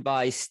 I'm joined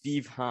by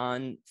Steve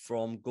Hahn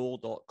from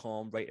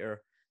Goal.com,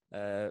 writer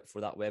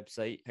for that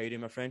website. How you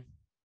doing, my friend?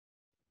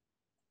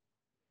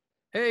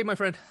 Hey, my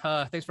friend.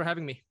 Thanks for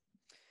having me.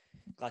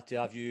 Glad to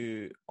have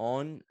you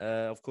on.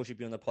 Of course, you've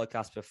been on the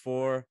podcast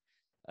before.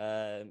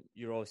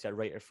 You're obviously a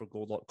writer for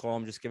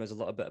Goal.com. Just give us a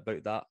little bit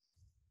about that.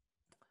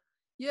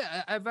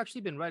 Yeah, I've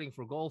actually been writing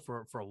for Goal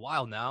for a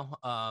while now.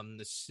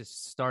 This is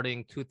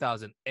starting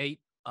 2008.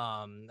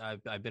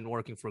 I've been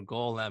working for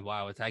Goal, and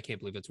wow, I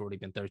can't believe it's already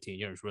been 13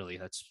 years. Really,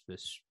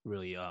 this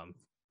really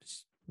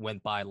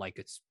went by like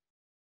it's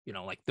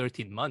like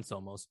 13 months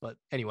almost. But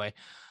anyway.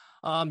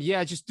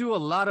 Just do a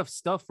lot of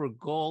stuff for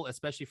Goal,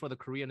 especially for the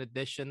Korean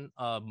edition.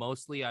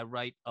 Mostly I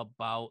write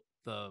about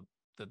the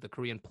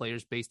Korean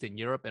players based in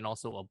Europe and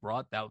also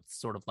abroad. That's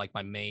sort of like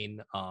my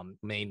main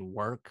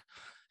work.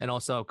 And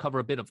also cover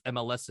a bit of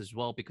MLS as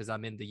well because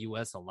I'm in the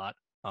US a lot.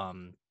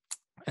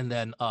 And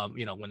then,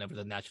 whenever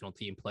the national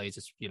team plays,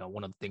 it's,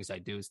 one of the things I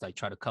do is I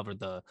try to cover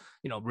the,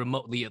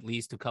 remotely at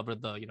least to cover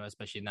the,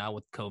 especially now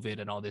with COVID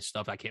and all this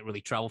stuff, I can't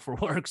really travel for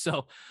work.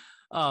 So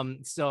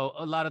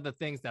a lot of the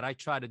things that I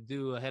try to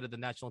do ahead of the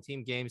national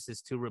team games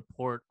is to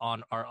report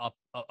on our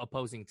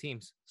opposing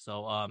teams.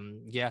 So,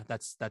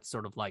 that's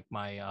sort of like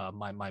my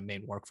my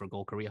main work for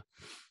Goal Korea.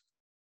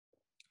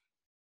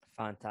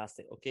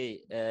 Fantastic.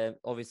 Okay.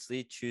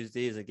 Obviously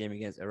Tuesday is a game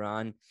against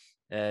Iran.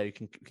 You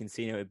can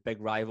see a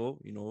big rival.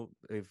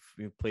 If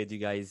we played you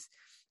guys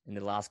in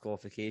the last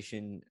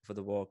qualification for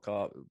the World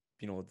Cup,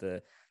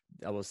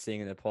 I was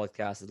saying in the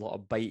podcast, there's a lot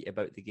of bite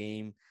about the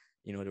game.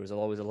 There was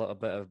always a little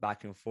bit of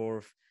back and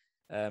forth.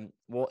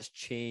 What's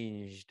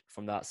changed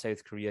from that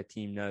South Korea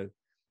team now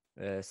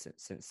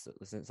since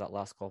that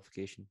last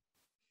qualification?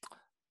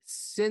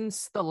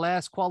 Since the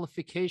last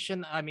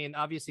qualification, I mean,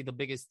 obviously the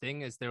biggest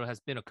thing is there has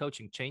been a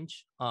coaching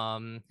change.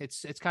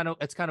 It's kind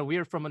of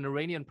weird from an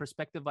Iranian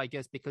perspective, I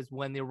guess, because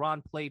when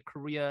Iran played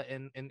Korea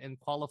in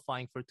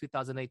qualifying for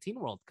 2018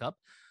 World Cup,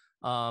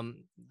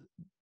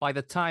 by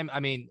the time, I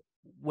mean,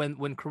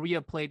 when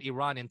Korea played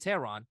Iran in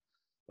Tehran,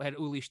 we had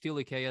Uli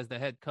Stielike as the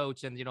head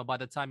coach, and by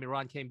the time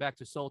Iran came back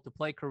to Seoul to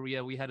play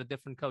Korea, we had a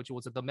different coach. It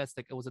was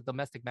a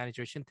domestic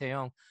manager, Shin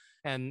Tae-young,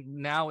 and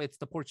now it's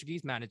the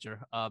Portuguese manager,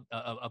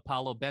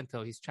 Paulo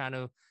Bento. He's trying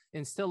to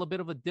instill a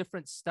bit of a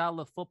different style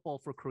of football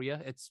for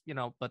Korea. It's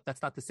but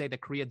that's not to say that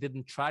Korea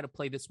didn't try to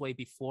play this way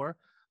before.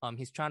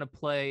 He's trying to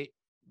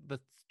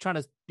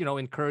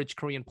encourage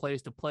Korean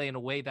players to play in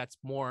a way that's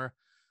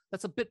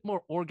a bit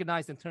more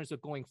organized in terms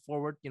of going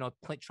forward.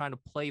 Trying to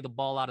play the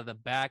ball out of the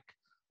back.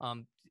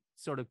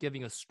 Sort of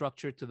giving a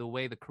structure to the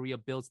way the Korea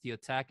builds the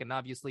attack. And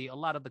obviously a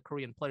lot of the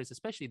Korean players,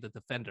 especially the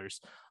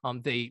defenders,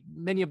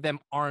 many of them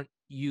aren't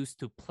used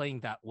to playing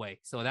that way.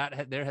 So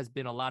there has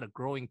been a lot of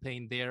growing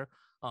pain there.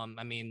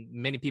 I mean,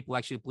 many people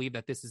actually believe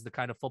that this is the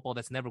kind of football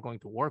that's never going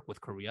to work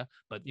with Korea,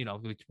 but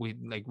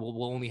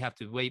we'll only have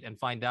to wait and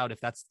find out if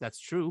that's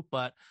true.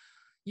 But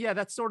Yeah,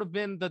 that's sort of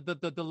been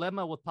the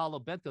dilemma with Paulo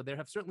Bento. There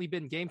have certainly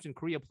been games in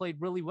Korea played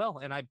really well,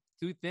 and I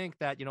do think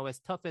that, you know, as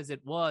tough as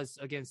it was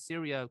against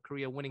Syria,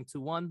 Korea winning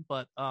 2-1,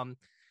 but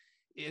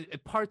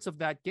parts of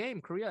that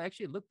game, Korea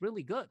actually looked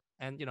really good.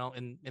 And, you know,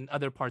 in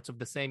other parts of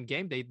the same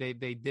game, they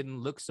didn't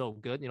look so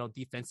good. You know,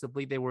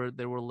 defensively, they were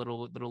a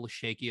little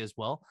shaky as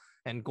well.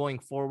 And going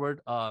forward,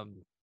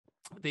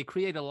 they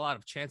created a lot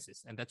of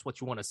chances, and that's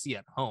what you want to see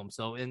at home.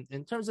 So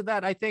in terms of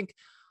that, I think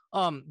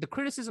the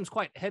criticism is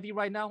quite heavy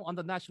right now on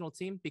the national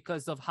team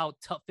because of how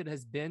tough it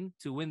has been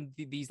to win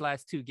these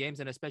last two games,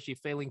 and especially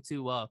failing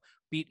to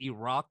beat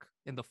Iraq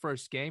in the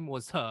first game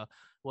was a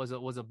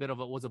bit of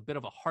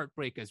a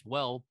heartbreak as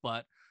well.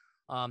 But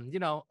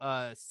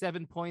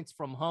 7 points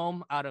from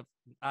home out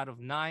of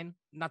 9,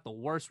 not the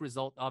worst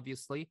result,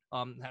 obviously.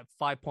 Have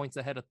 5 points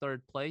ahead of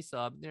third place.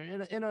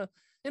 They're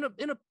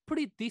in a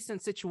pretty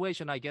decent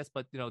situation, I guess.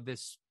 But, you know,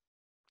 this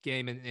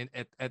game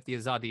at the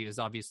Azadi is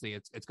obviously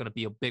it's going to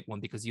be a big one,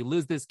 because you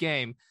lose this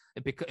game,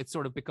 it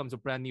sort of becomes a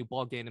brand new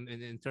ball game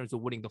in terms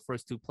of winning the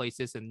first two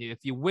places, and if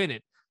you win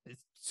it,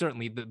 it's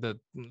certainly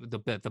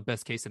the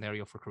best case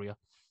scenario for Korea.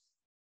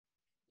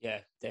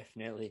 Yeah,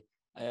 definitely.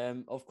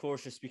 Of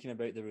course, you're speaking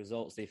about the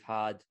results they've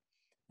had,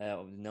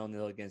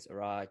 0-0 against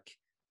Iraq,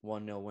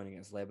 1-0 win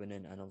against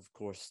Lebanon, and of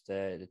course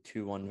the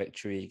 2-1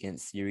 victory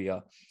against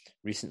Syria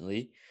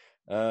recently.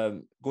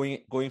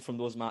 Going from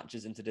those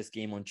matches into this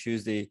game on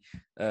Tuesday,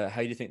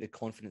 how do you think the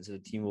confidence of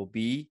the team will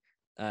be?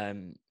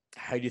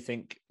 How do you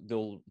think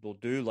they'll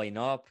do line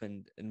up,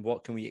 and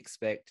what can we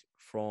expect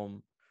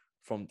from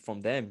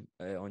them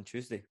on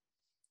Tuesday?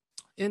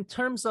 In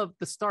terms of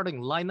the starting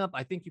lineup,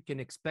 I think you can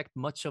expect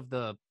much of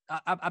the.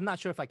 I'm not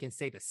sure if I can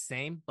say the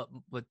same, but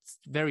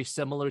very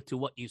similar to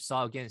what you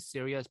saw against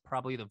Syria is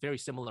probably the very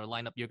similar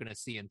lineup you're going to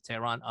see in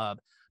Tehran.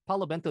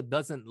 Paulo Bento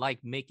doesn't like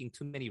making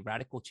too many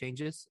radical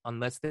changes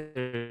unless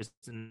there's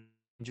an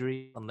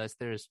injury, unless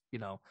there's, you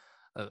know,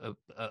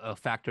 a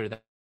factor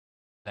that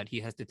he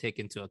has to take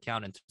into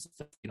account in terms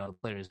of, you know, the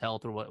player's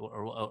health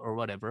or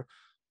whatever.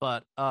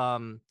 But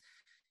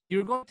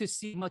you're going to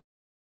see much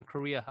in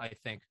Korea, I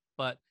think.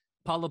 But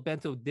Paulo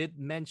Bento did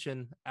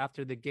mention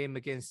after the game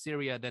against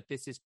Syria that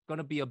this is going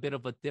to be a bit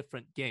of a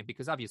different game,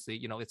 because obviously,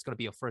 you know, it's going to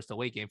be a first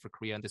away game for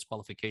Korea in this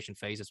qualification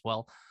phase as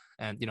well.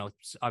 And, you know,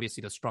 it's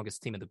obviously the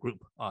strongest team in the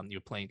group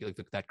you're playing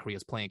that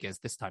Korea's playing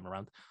against this time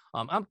around.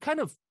 I'm kind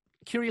of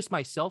curious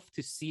myself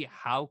to see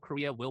how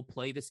Korea will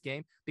play this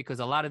game,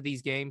 because a lot of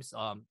these games,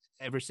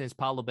 ever since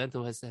Paulo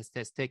Bento has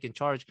taken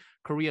charge,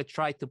 Korea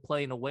tried to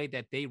play in a way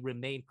that they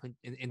remain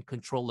in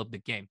control of the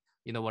game.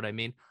 You know what I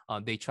mean?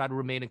 They try to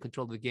remain in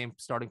control of the game,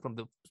 starting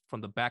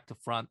from the back to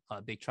front.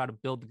 They try to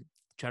build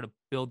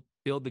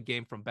the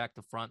game from back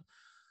to front,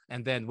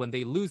 and then when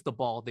they lose the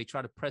ball, they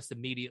try to press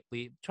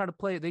immediately.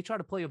 They try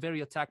to play a very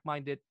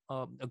attack-minded,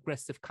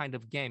 aggressive kind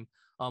of game.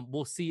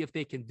 We'll see if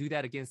they can do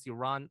that against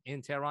Iran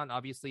in Tehran.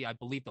 Obviously, I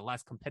believe the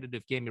last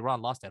competitive game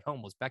Iran lost at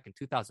home was back in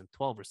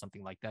 2012 or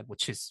something like that,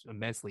 which is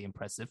immensely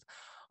impressive.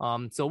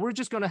 So we're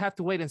just going to have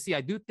to wait and see.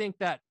 I do think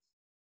that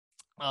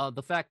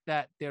the fact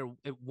that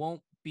it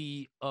won't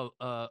be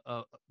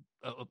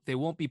they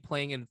won't be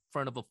playing in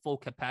front of a full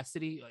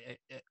capacity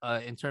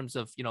in terms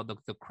of, you know,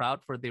 the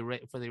crowd for the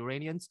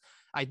Iranians.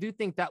 I do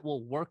think that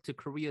will work to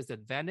Korea's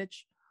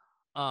advantage,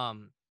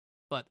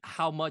 but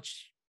how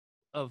much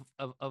of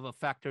a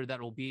factor that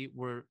will be,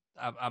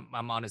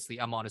 I'm honestly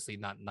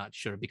not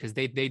sure, because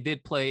they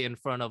did play in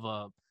front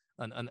of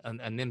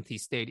an empty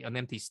stadium, an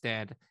empty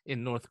stand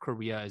in North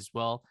Korea as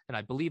well, and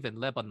I believe in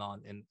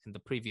Lebanon in the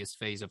previous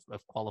phase of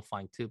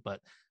qualifying too.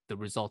 But the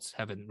results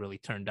haven't really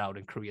turned out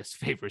in Korea's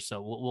favor, so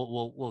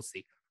we'll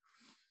see.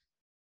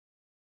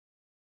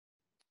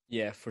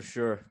 Yeah, for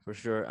sure.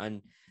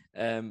 And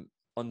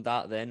on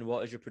that, then,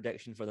 what is your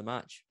prediction for the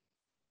match?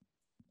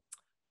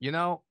 You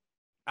know,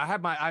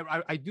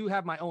 I do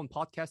have my own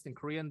podcast in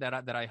Korean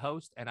that I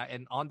host,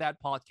 and on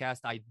that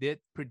podcast I did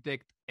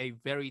predict a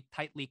very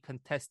tightly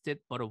contested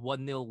but a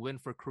 1-0 win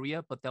for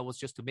Korea, but that was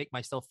just to make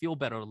myself feel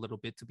better a little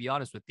bit, to be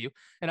honest with you.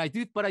 And I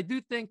do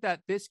think that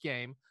this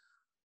game,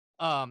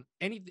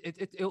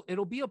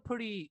 it'll be a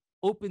pretty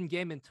open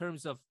game in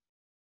terms of,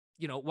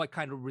 you know, what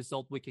kind of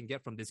result we can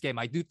get from this game.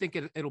 I do think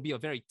it'll be a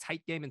very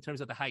tight game in terms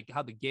of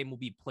how the game will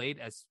be played,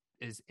 as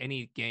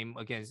any game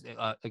against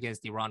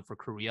Iran for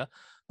Korea.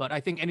 But I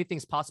think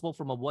anything's possible,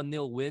 from a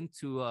 1-0 win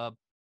to a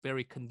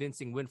very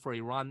convincing win for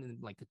Iran,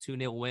 like a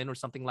 2-0 win or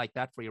something like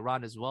that for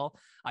Iran as well.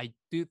 I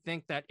do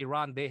think that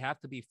Iran, they have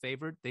to be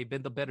favored. They've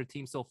been the better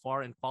team so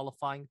far in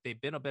qualifying.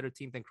 They've been a better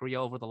team than Korea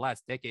over the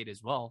last decade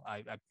as well.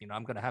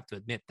 I'm going to have to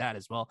admit that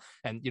as well.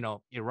 And, you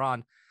know,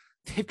 Iran,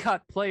 they've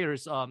got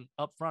players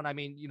up front. I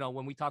mean, you know,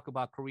 when we talk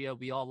about Korea,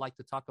 we all like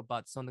to talk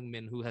about Son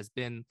Heung-min, who has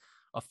been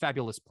a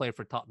fabulous player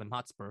for Tottenham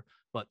Hotspur.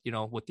 But, you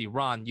know, with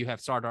Iran, you have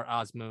Sardar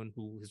Azmoun,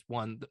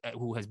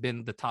 who has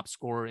been the top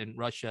scorer in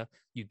Russia.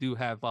 You do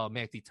have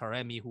Mehdi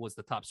Taremi, who was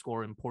the top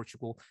scorer in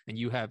Portugal. And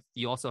you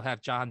also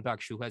have Cahan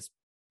Bakshu, who has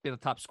been a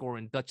top scorer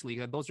in Dutch league.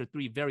 And those are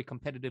three very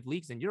competitive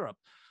leagues in Europe.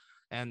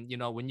 And, you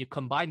know, when you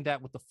combine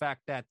that with the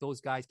fact that those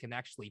guys can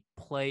actually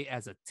play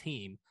as a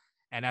team,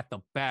 And at the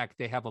back,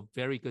 they have a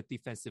very good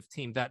defensive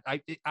team that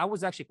I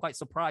was actually quite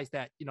surprised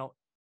that,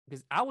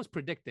 because I was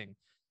predicting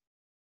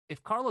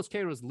if Carlos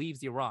Queiroz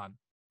leaves Iran,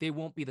 they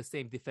won't be the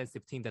same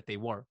defensive team that they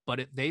were,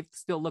 but they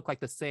still look like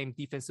the same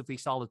defensively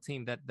solid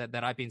team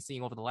that I've been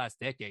seeing over the last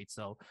decade.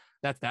 So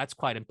that's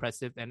quite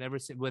impressive. And ever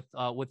since with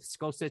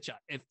Skocic,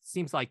 it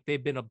seems like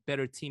they've been a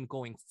better team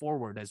going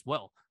forward as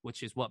well,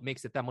 which is what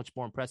makes it that much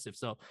more impressive.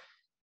 So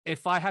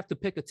if I have to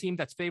pick a team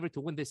that's favored to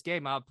win this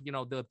game,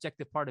 the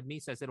objective part of me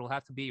says it'll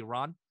have to be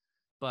Iran,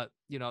 but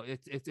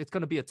it's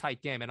going to be a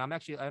tight game, and I'm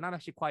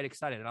actually quite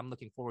excited, and I'm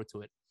looking forward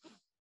to it.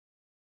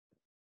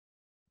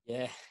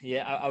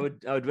 Yeah. I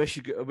would wish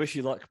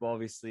you luck, but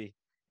obviously,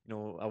 I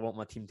want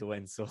my team to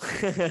win. So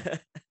I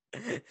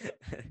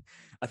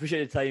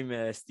appreciate the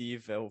time,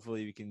 Steve.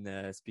 Hopefully, we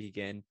can speak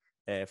again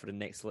for the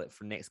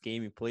next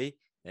game we play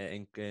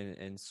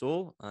in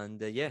Seoul. And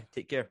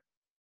take care.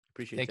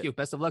 Appreciate it. Thank you.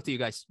 Best of luck to you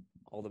guys.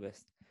 All the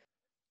best.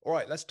 All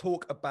right, let's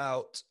talk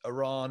about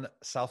Iran,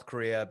 South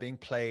Korea being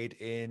played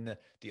in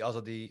the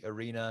Azadi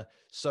Arena.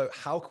 So,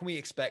 how can we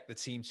expect the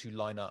team to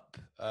line up,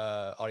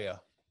 Arya?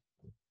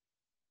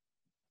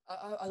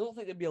 I don't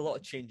think there'll be a lot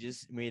of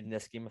changes made in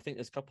this game. I think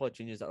there's a couple of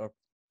changes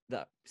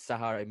that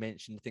Sahar I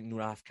mentioned. I think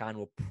Nouraf Khan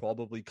will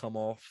probably come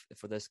off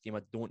for this game.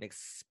 I don't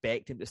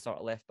expect him to start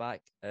at left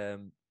back.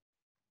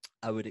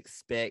 I would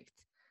expect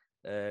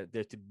there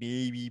to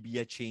maybe be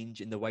a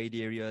change in the wide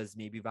areas.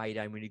 Maybe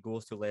Vaidai, when he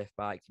goes to left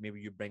back, maybe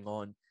you bring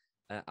on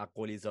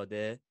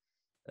Aqoli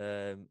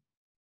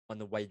on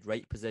the wide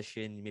right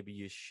position. Maybe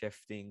you're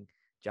shifting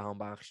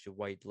Jahanbakhsh to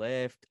wide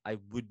left. I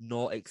would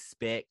not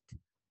expect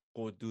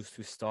Qudus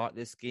to start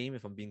this game,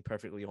 if I'm being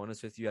perfectly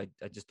honest with you.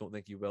 I just don't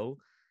think he will.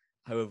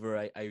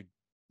 However,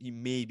 he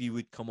maybe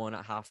would come on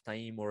at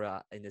halftime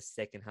or in the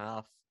second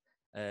half.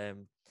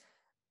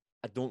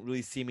 I don't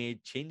really see many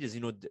changes.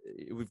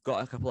 We've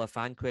got a couple of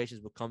fan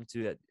questions we'll come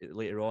to it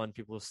later on.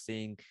 People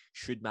saying,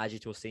 should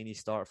Majid Hosseini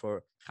start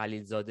for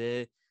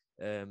Khalilzadeh?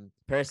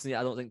 Personally,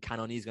 I don't think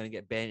Kanoni is going to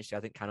get benched. I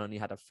think Kanoni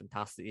had a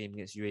fantastic game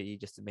against UAE,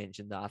 just to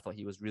mention that. I thought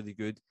he was really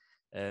good.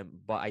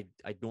 But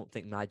I don't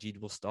think Majid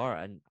will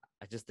start. And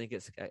I just think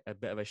it's a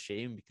bit of a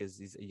shame because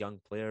he's a young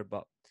player,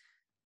 but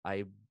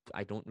I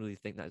don't really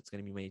think that it's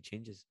going to be many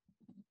changes.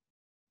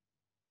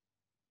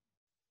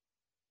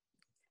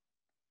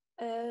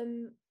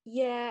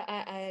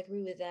 I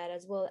agree with that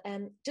as well.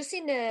 Just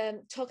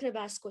in talking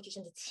about Skocic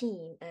and the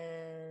team,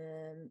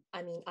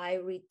 I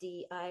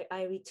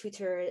read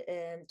Twitter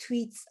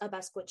tweets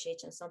about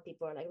Skocic, and some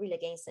people are like really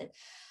against him.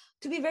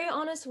 To be very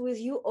honest with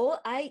you all,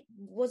 I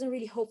wasn't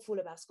really hopeful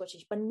about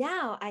Skocic, but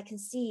now I can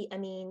see,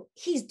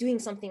 he's doing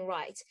something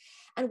right.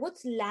 And what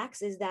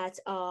lacks is that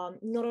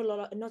not a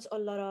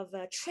lot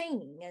of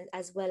training, and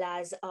as well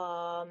as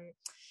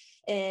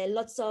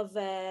lots of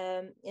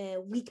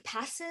weak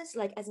passes,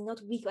 like as in not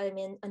weak, but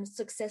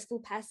unsuccessful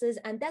passes.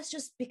 And that's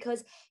just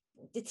because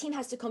the team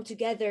has to come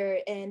together,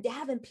 and they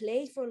haven't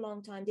played for a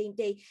long time.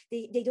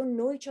 They don't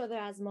know each other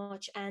as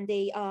much, and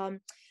a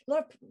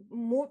lot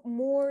of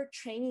more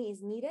training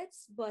is needed.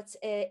 But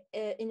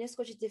in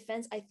Skocic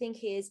defense, I think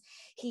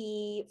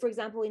he, for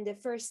example, in the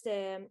first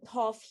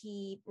half,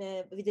 he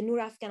with the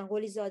Nouraf Khan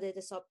Gholizadeh,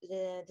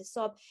 the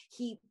sub,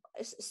 he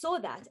saw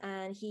that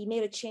and he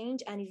made a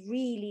change, and it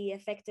really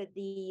affected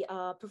the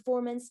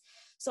performance.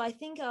 So I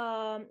think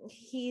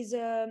he's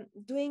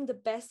doing the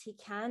best he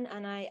can,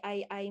 and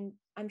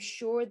I'm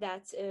sure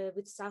that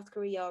with South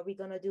Korea we're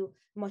gonna do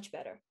much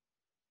better.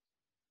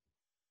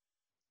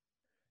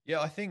 Yeah,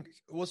 I think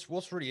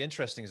what's really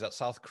interesting is that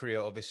South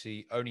Korea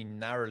obviously only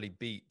narrowly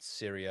beat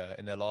Syria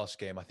in their last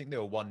game. I think they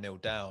were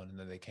 1-0 down, and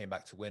then they came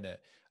back to win it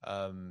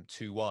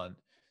 2-1.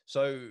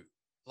 So,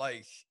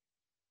 like,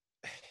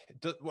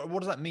 what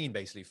does that mean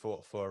basically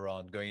for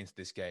Iran going into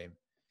this game?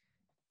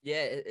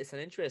 Yeah, it's an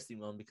interesting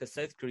one because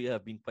South Korea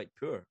have been quite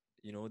poor.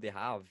 They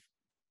have,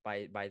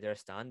 by their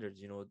standards,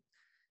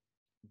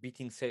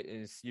 beating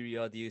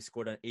Syria. They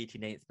scored an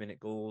 89th minute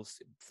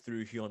goals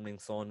through Heung-min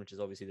Son, which is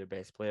obviously their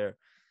best player.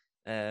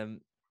 I'm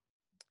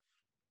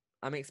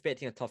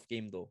expecting a tough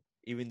game though,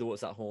 even though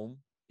it's at home,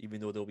 even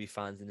though there'll be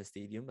fans in the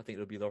stadium. I think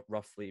there'll be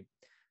roughly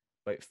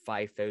about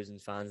 5,000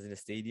 fans in the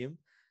stadium.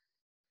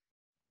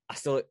 I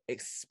still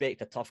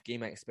expect a tough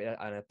game. I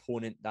expect an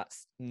opponent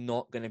that's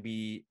not going to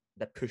be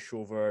the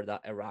pushover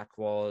that Iraq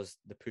was,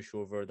 the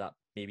pushover that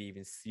maybe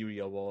even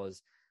Syria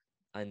was.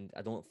 And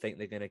I don't think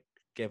they're going to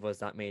give us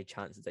that many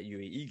chances that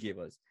UAE gave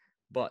us.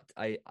 But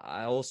I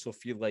also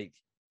feel like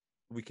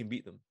we can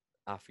beat them.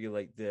 I feel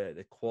like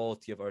the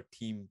quality of our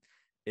team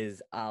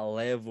is at a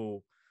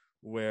level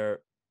where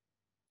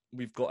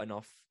we've got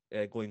enough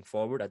going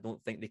forward. I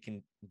don't think they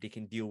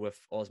can deal with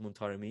Osman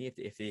Taremi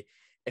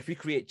if we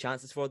create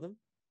chances for them.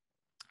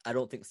 I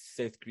don't think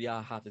South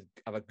Korea have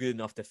a good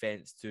enough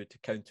defense to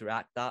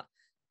counteract that.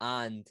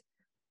 And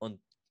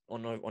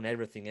on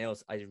everything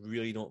else, I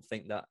really don't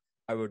think that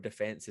our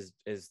defense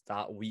is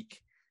that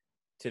weak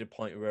to the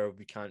point where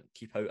we can't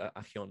keep out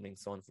a Heung-min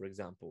Son, for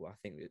example. I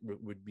think it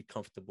would be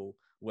comfortable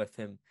with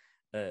him,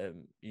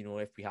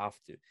 if we have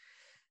to.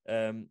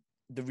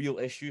 the real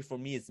issue for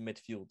me is the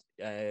midfield.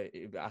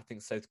 I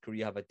think South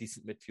Korea have a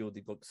decent midfield.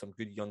 They've got some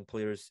good young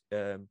players.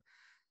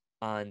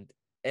 And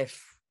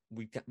if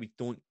we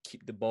don't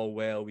keep the ball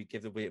well, we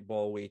give the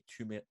ball away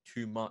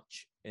too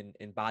much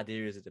in bad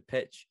areas of the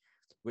pitch,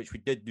 which we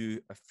did do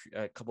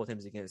a couple of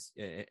times against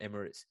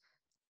Emirates.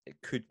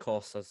 It could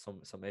cost us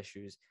some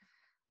issues.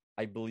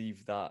 I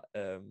believe that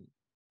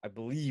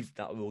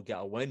we'll get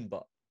a win,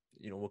 but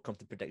we'll come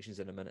to predictions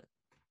in a minute.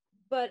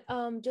 But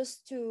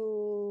just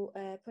to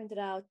point it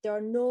out, there are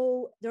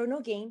no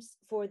games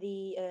for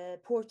the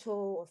Porto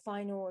or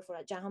final or for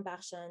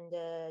Jahanbakhsh and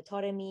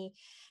Taremi,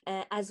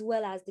 as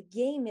well as the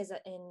game is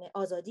in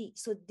Azadi.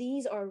 So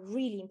these are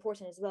really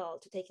important as well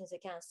to take into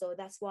account. So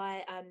that's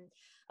why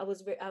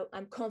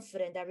I'm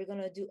confident that we're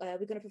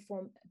gonna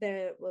perform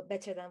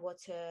better than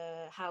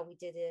how we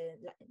did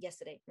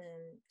yesterday,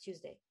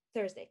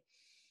 Thursday.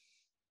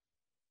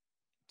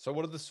 So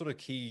what are the sort of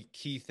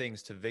key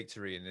things to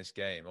victory in this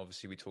game?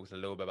 Obviously, we talked a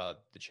little bit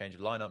about the change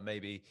of lineup,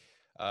 maybe,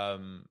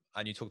 and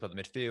you talked about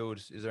the midfield.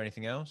 Is there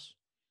anything else?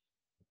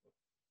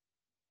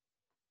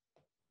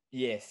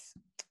 Yes.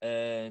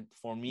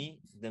 For me,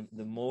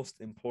 the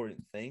most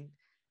important thing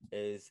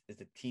is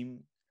the team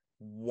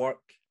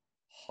work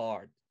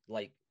hard,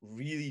 like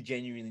really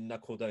genuinely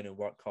knuckle down and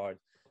work hard.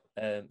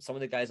 Some of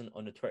the guys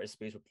on the Twitter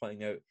space were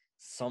pointing out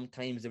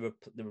sometimes they were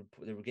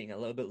getting a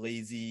little bit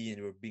lazy and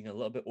they were being a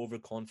little bit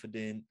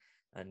overconfident,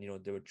 and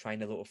they were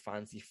trying a little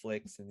fancy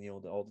flicks and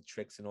all the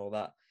tricks and all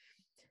that.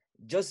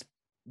 Just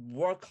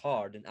work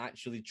hard and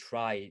actually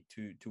try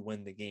to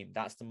win the game.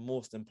 That's the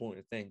most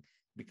important thing,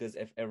 because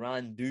if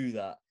Iran do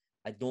that,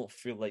 I don't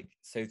feel like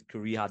South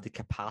Korea have the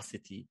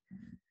capacity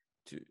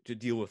to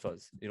deal with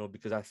us,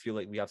 because I feel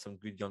like we have some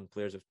good young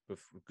players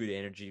with good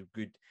energy,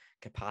 good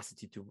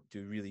capacity to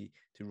really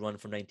run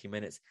for 90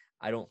 minutes.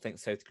 I don't think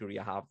South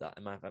Korea have that,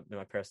 in my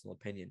personal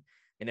opinion.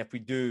 And if we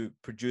do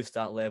produce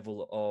that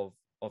level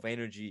of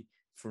energy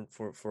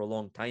for a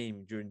long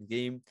time during the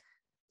game,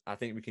 I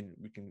think we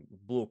can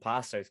blow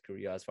past South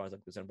Korea as far as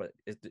I'm concerned. But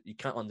you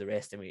can't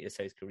underestimate the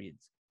South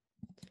Koreans,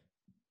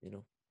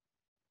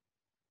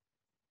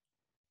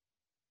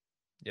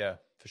 Yeah,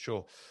 for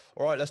sure.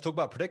 All right, let's talk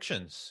about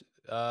predictions.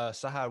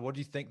 Sahar, what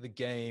do you think the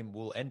game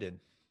will end in?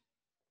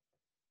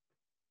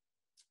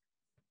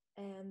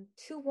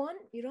 2-1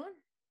 Iran.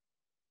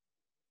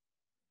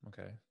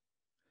 Okay.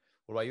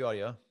 What about you,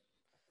 Arya?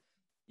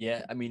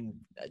 Yeah, I mean,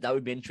 that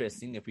would be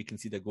interesting if we can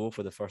see the goal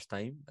for the first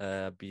time.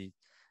 I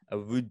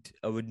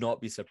would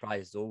not be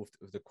surprised though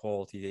with the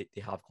quality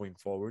they have going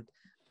forward.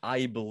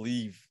 I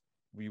believe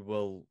it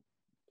will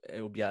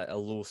be a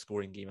low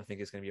scoring game. I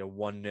think it's going to be a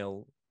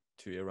 1-0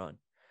 to Iran.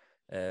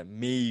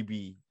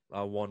 Maybe a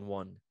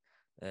 1-1,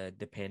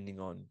 depending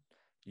on,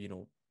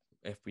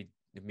 if we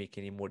make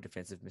any more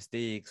defensive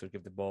mistakes or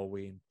give the ball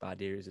away in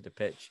bad areas of the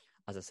pitch.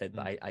 As I said,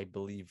 but I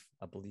believe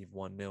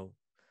 1-0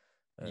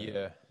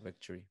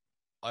 victory.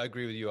 I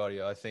agree with you,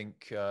 Arya. I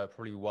think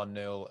probably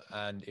 1-0,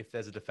 and if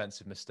there's a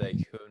defensive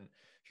mistake,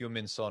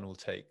 Heung-min Son will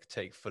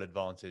take full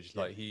advantage.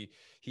 Yeah. Like he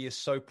is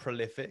so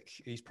prolific.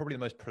 He's probably the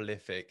most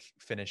prolific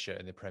finisher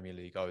in the Premier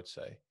League, I would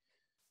say.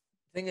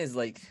 Thing is,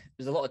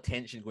 there's a lot of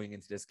tension going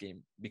into this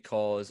game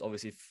because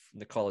obviously from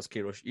the Carlos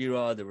Queiroz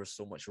era, there was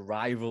so much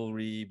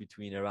rivalry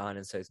between Iran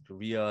and South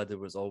Korea. There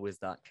was always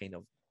that kind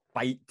of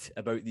fight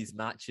about these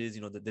matches,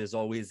 that there's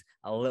always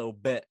a little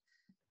bit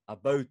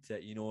about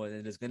it,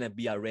 and there's going to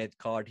be a red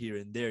card here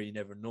and there. You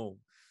never know.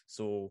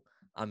 So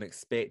I'm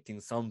expecting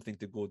something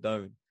to go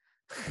down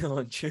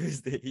on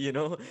Tuesday,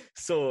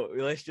 So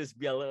let's just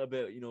be a little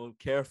bit,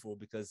 careful,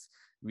 because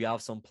we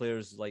have some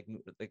players like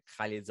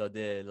Khalid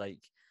Zadeh,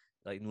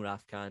 like Noor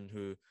Afghan,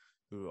 who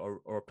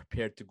are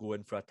prepared to go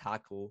in for a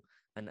tackle,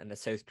 and the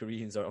South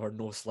Koreans are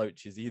no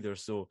slouches either.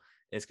 So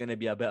it's going to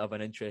be a bit of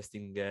an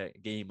interesting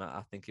game.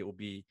 I think it will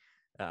be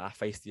a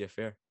feisty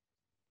affair.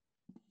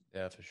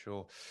 Yeah, for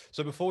sure.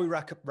 So before we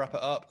wrap it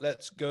up,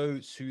 let's go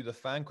to the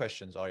fan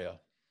questions, Arya.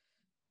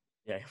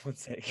 Yeah, one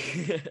sec.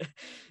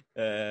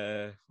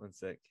 One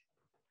sec.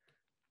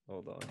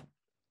 Hold on.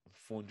 My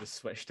phone just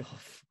switched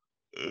off.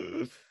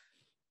 Oh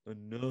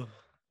no.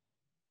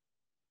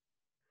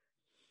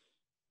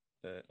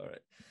 All right.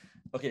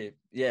 Okay.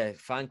 Yeah.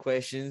 Fan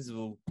questions.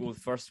 We'll go with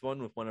the first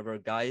one with one of our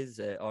guys,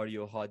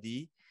 Aryo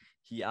Hadi.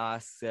 He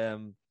asks,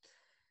 who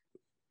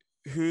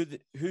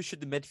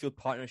should the midfield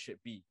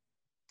partnership be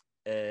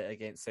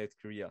against South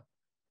Korea?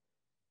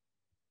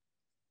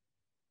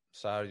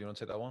 Sarah, do you want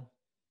to take that one?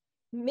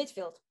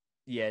 Midfield.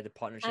 Yeah, the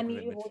partnership.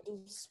 Amiri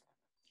Ghoddos.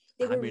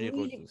 They were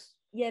really,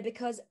 yeah,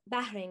 because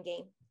Bahrain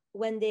game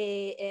when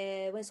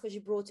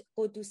Skoji brought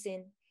Ghoddos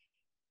in,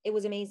 it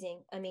was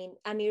amazing. I mean,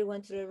 Amir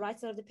went to the right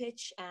side of the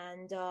pitch,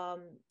 and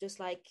just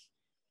like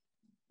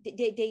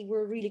they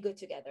were really good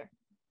together.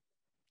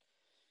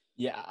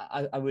 Yeah,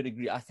 I would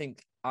agree. I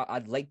think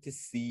I'd like to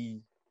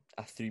see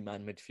a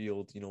 3-man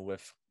midfield,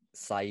 with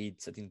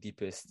Said sitting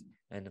deepest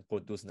and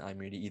Ghoddos and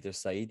Amir either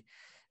side.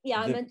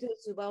 Yeah, I meant to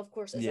as well, of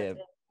course. Yeah.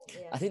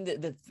 I think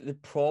that the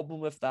problem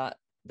with that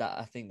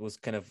I think was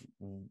kind of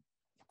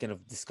kind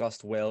of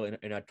discussed well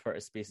in our Twitter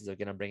spaces.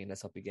 Again, I'm bringing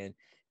this up again.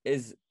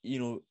 Is,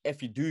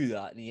 if you do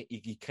that,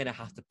 you kind of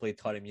have to play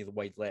Taremi the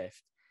wide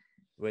left,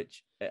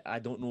 which I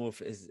don't know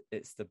if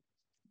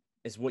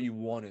it's what you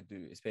want to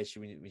do,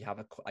 especially when you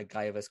have a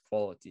guy of his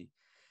quality.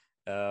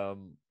 But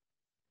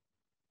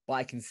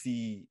I can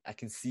see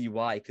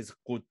why, because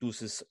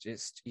Ghouta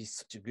he's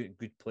such a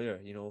good player,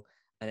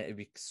 and it'd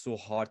be so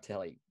hard to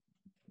like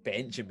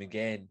bench him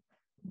again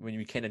when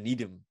we kind of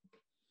need him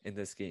in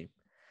this game.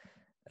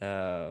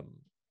 If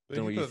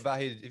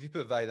you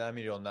put Vahid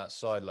Amir on that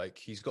side, like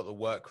he's got the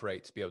work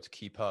rate to be able to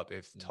keep up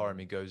if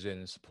Taremi goes in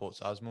and supports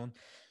Azmoun.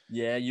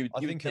 Yeah, I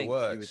think it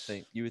works.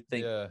 You would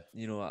think, yeah.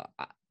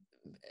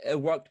 It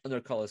worked under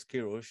Carlos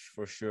Queiroz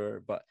for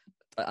sure, but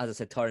as I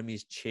said,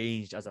 Taremi's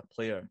changed as a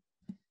player.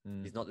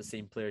 He's not the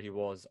same player he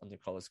was under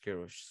Carlos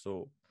Queiroz.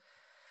 So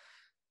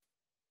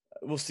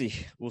we'll see.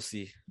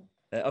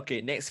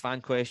 Okay, next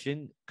fan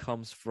question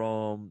comes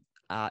from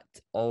at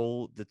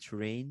All the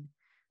Terrain.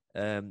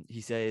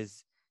 He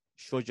says,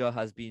 Shoja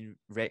has been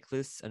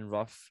reckless and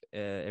rough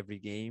every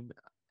game.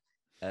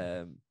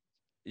 I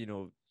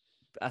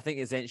think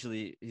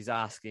essentially he's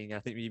asking, I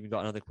think we even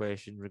got another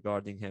question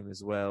regarding him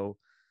as well.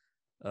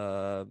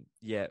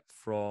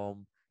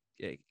 From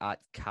at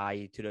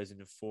Kai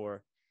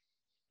 2004.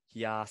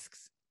 He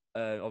asks,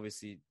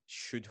 obviously,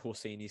 should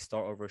Hosseini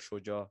start over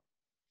Shoja?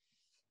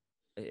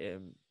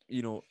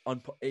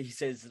 He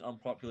says an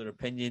unpopular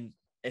opinion.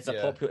 It's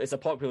a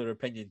popular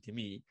opinion to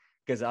me,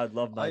 because I'd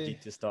love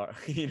Majid to start.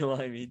 You know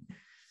what I mean?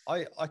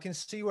 I can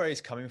see where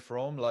he's coming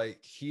from.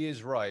 Like, he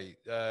is right.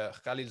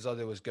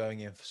 Khalilzadeh was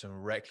going in for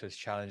some reckless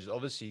challenges.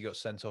 Obviously, he got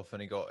sent off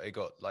and he got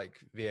like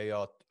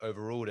VAR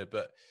overruled it,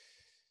 but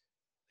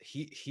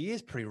he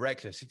is pretty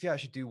reckless. If you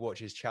actually do watch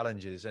his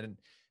challenges, and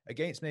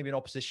against maybe an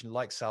opposition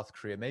like South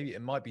Korea, maybe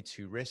it might be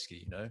too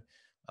risky,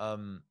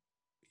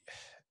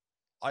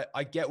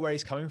 I get where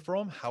he's coming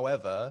from.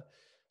 However,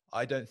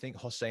 I don't think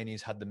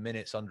Hosseini's had the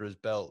minutes under his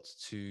belt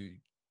to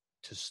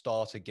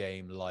start a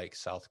game like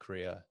South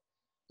Korea.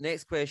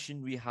 Next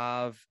question we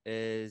have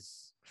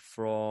is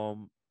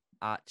from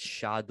at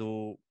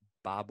Shadow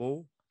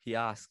Babo. He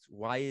asks,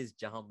 why is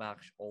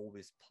Jahanbakhsh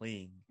always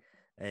playing?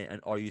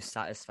 And are you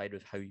satisfied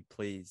with how he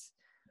plays?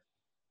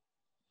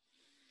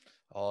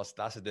 Oh,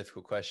 that's a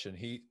difficult question.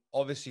 He's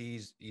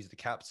the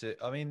captain.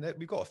 I mean,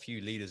 we've got a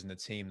few leaders in the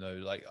team, though.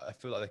 Like, I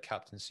feel like the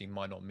captaincy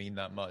might not mean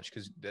that much,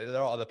 because there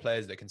are other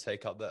players that can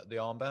take up the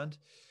armband.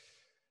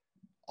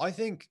 I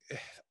think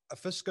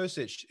for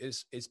Skocic,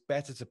 it's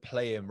better to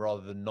play him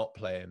rather than not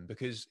play him,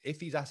 because if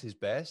he's at his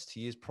best,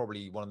 he is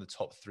probably one of the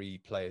top 3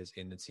 players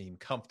in the team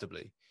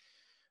comfortably.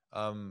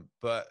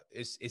 But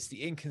it's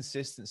the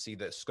inconsistency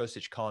that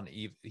Skocic can't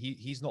even.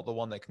 He's not the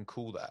one that can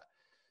call that.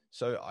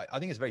 So I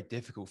think it's very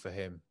difficult for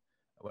him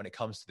when it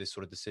comes to this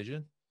sort of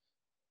decision.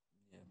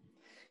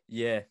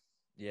 Yeah,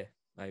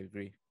 I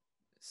agree.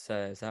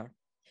 So, Sarah?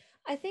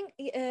 I think,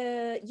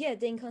 the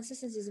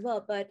inconsistency as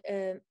well, but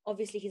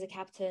obviously he's a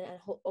captain, and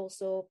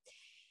also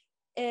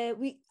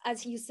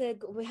as you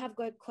said, we have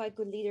got quite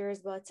good leaders,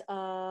 but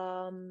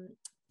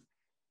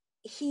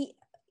he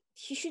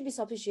should be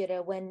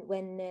substituted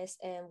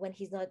when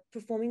he's not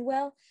performing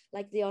well,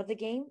 like the other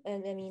game,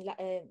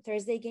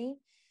 Thursday game.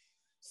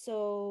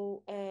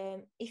 So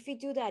if we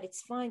do that,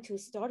 it's fine to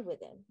start with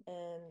him.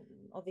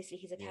 Obviously,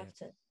 he's a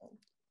captain.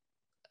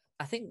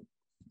 I think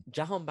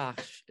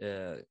Jahanbakhsh,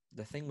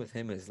 the thing with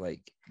him is,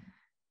 like,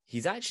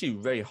 he's actually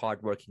a very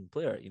hard-working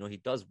player. He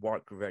does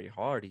work very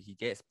hard. He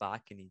gets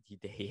back and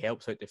he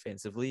helps out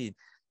defensively,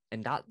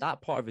 and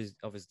that part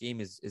of his game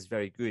is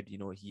very good.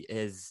 He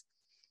is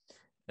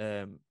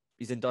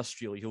he's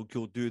industrial.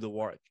 He'll do the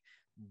work,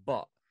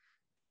 but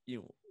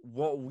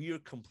what we're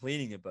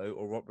complaining about,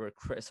 or what we're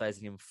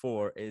criticizing him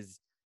for, is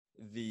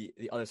the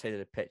other side of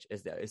the pitch.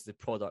 Is the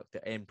product,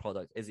 the end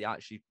product? Is he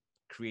actually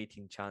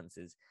creating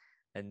chances?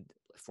 And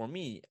for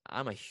me,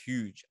 I'm a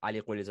huge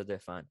Ali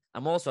Qolizadeh fan.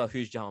 I'm also a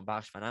huge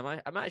Jahanbakhsh fan.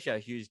 I'm actually a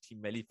huge Team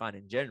Melli fan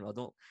in general. I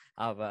don't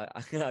have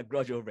a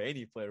grudge over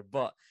any player,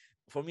 but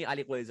for me,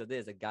 Ali Qolizadeh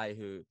is a guy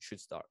who should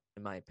start,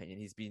 in my opinion.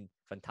 He's been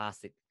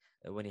fantastic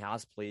when he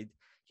has played.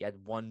 He had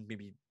one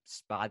maybe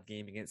bad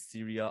game against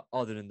Syria.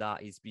 Other than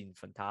that, he's been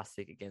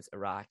fantastic against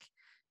Iraq.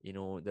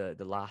 The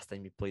last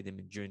time we played him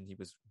in June, he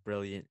was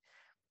brilliant.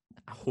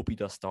 I hope he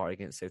does start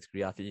against South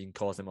Korea. I think he can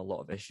cause him a lot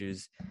of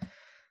issues.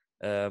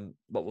 But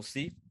we'll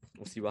see.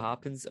 We'll see what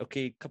happens.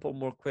 Okay, a couple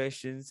more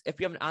questions. If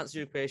we haven't answered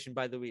your question,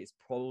 by the way, it's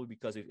probably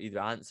because we've either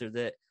answered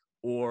it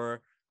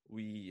or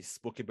we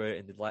spoke about it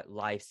in the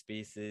live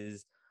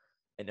spaces.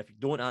 And if you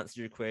don't answer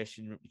your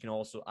question, you can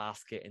also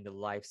ask it in the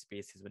live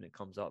spaces when it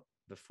comes up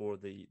before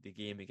the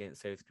game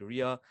against South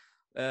Korea.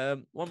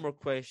 One more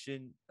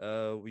question.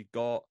 We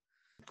got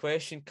a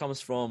question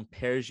comes from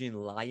Persian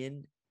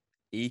Lion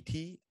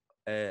 80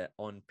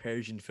 on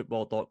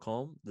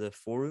PersianFootball.com, the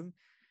forum.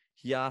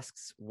 He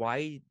asks,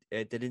 why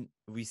didn't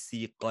we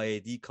see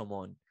Qaedi come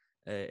on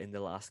in the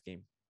last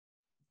game?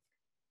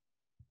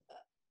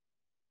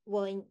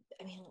 Well,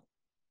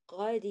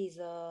 Qaedi is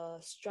a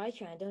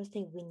striker. I don't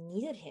think we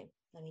needed him.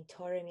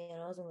 Taremi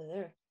and Azmoun were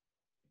there.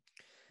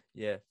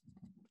 Yeah,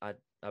 I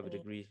would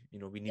agree. You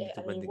know, we needed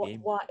to I win mean, the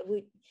game. what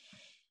would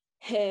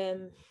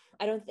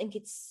I don't think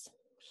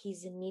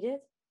he's needed.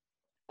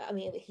 I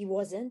mean, he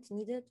wasn't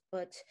needed,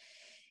 but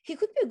he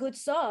could be a good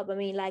sub. I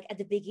mean, like at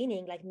the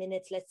beginning, like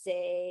minutes, let's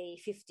say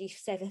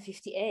 57,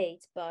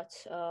 58. But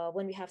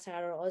when we have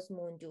Sarah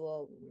Osmond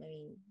duo, I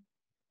mean,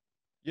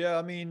 Yeah,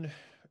 I mean,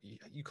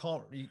 you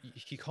can't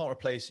he can't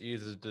replace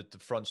either the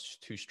front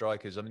two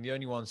strikers. I mean, the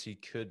only ones he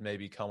could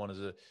maybe come on as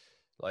a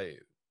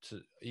like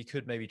he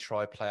could maybe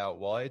try play out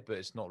wide, but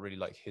it's not really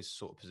like his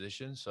sort of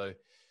position. So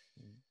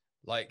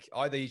like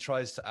either he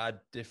tries to add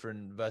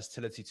different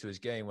versatility to his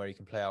game where he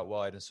can play out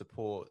wide and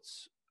support.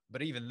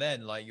 But even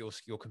then, like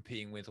you're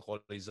competing with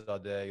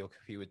Rolizadeh, you're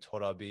competing with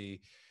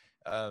Torabi.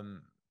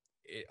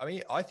 I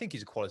mean, I think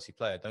he's a quality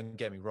player. Don't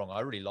get me wrong. I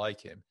really like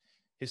him.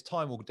 His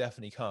time will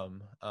definitely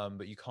come,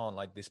 but you can't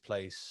like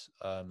displace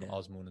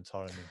Osman and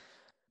Taremi.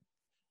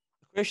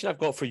 The question I've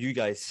got for you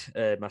guys,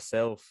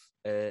 myself,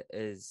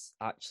 is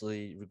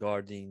actually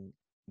regarding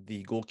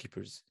the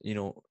goalkeepers. You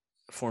know,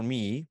 for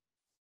me,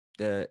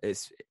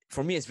 it's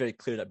very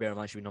clear that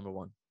Behrman should be number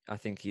one. I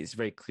think it's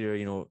very clear.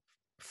 You know,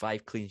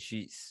 5 clean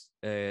sheets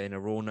in a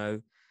row now.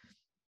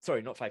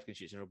 Sorry, not 5 clean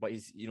sheets in a row, but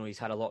he's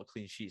had a lot of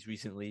clean sheets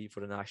recently for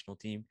the national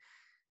team.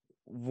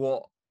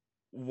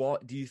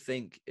 What do you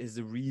think is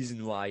the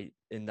reason why,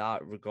 in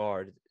that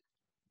regard,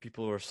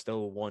 people are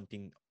still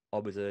wanting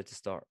Abuzadeh to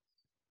start?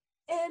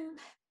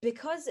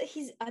 Because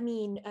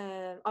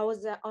I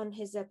was on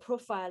his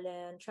profile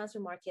and transfer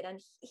market, and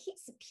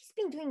he's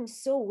been doing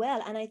so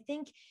well, and I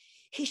think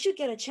he should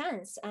get a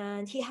chance,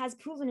 and he has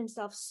proven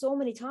himself so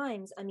many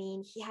times. I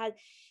mean, he had.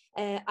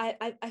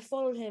 I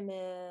followed him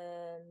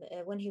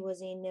when he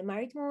was in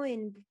Marítimo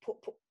in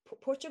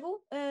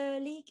Portugal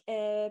league,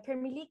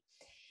 Premier League,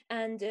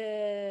 and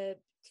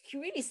he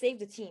really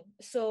saved the team.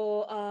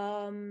 So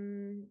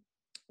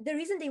the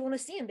reason they want to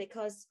see him,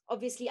 because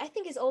obviously I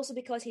think it's also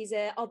because he's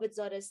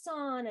Abuzadeh's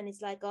son, and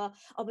it's like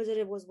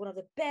Abuzadeh was one of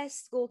the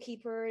best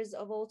goalkeepers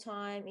of all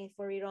time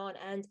for Iran,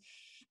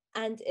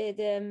 and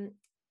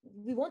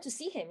we want to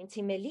see him in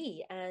Team Melli,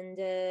 and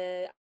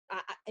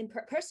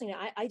personally,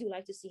 I do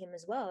like to see him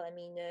as well. I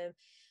mean,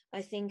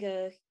 I think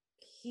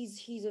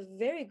he's a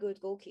very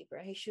good goalkeeper.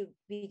 He should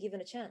be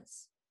given a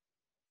chance.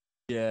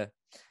 Yeah.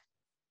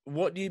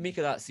 What do you make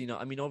of that, Sina?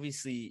 I mean,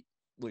 obviously,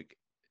 look,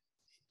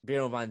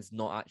 Behrman's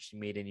not actually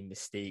made any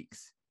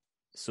mistakes,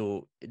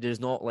 so there's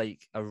not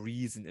like a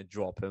reason to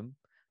drop him.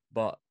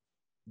 But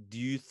do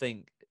you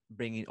think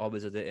bringing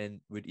Abuzadeh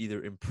in would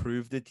either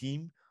improve the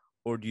team,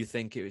 or do you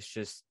think it was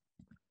just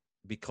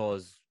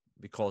because?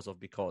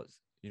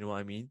 You know what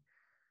I mean?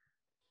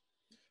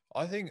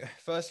 I think,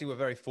 firstly, we're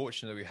very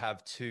fortunate that we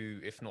have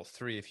 2, if not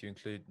 3, if you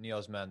include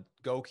Niazman,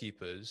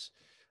 goalkeepers.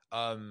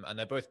 And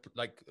they're both,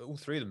 like, all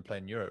 3 of them play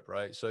in Europe,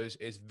 right? So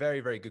it's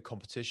very, very good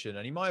competition.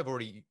 And he might have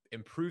already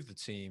improved the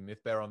team.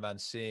 If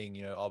Behrman's seeing,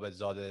 you know,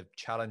 Abuzadeh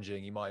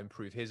challenging, he might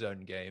improve his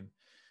own game.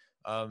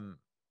 I'm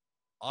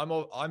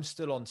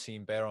still on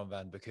team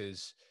Behrman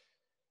because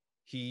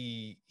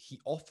he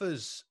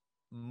offers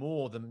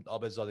more than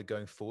Abuzadeh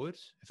going forward,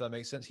 if that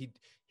makes sense.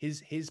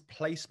 His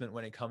placement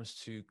when it comes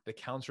to the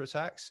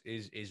counterattacks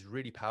is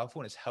really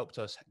powerful, and it's helped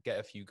us get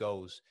a few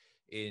goals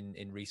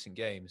in recent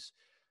games.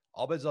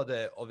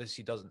 Abuzadeh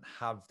obviously doesn't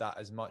have that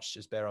as much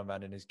as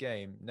Behrman in his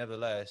game.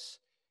 Nevertheless,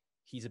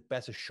 he's a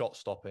better shot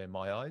stopper in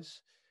my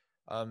eyes.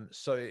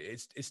 So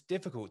it's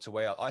difficult to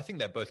weigh out. I think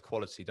they're both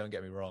quality, don't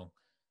get me wrong.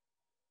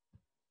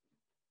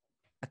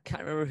 I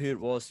can't remember who it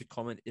was who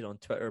commented on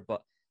Twitter,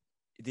 but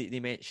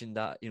they mentioned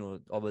that, you know,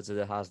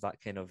 Abuzadeh has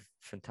that kind of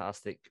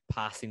fantastic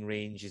passing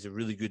range. He's a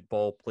really good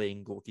ball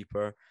playing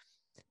goalkeeper.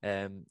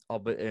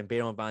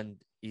 Behrman,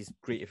 he's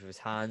great with his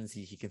hands.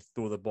 He can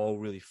throw the ball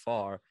really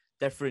far.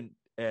 Different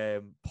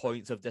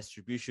points of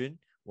distribution.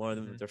 One of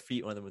them with their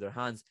feet, one of them with their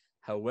hands.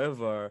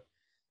 However,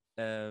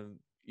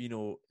 you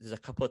know, there's a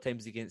couple of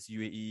times against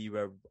UAE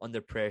where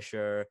under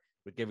pressure,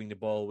 we're giving the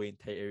ball away in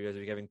tight areas,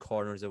 we're giving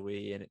corners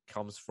away, and it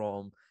comes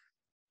from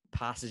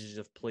passages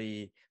of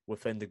play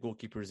within the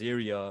goalkeeper's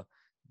area.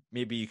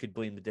 Maybe you could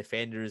blame the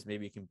defenders,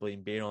 maybe you can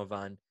blame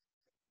Behrman.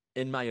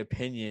 In my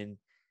opinion,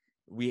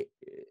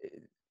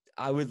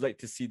 I would like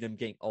to see them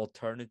getting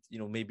alternate, you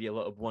know, maybe a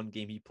little one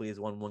game he plays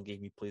one game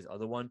he plays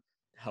other one.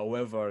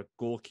 However,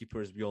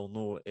 goalkeepers, we all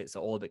know it's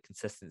all about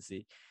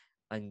consistency,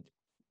 and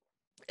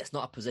it's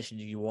not a position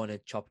you want to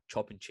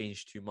chop and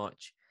change too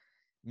much.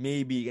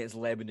 Maybe against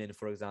Lebanon,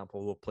 for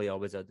example, we'll play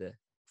Abuzadeh,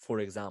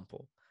 for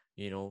example.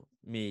 You know,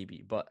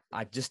 maybe, but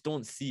I just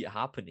don't see it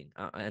happening.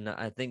 And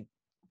I think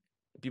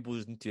people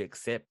just need to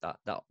accept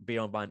that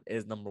Behrman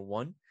is number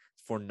one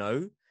for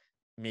now.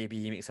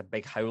 Maybe he makes a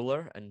big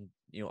howler and,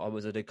 you know,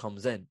 Abuzadeh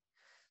comes in,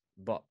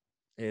 but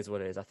it is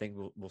what it is. I think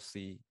we'll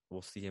see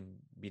him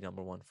be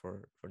number one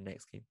for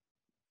next game.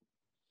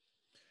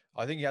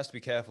 I think he has to be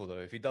careful though.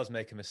 If he does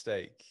make a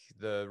mistake,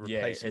 the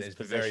replacement is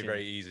very,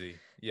 very easy.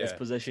 Yeah, his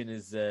position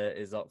is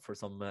up for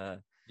some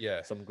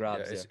some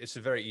grabs. It's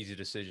a very easy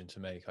decision to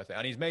make, I think.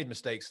 And he's made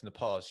mistakes in the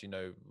past,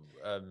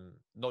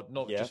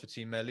 not just for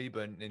Team Melli,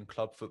 but in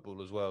club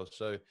football as well.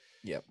 So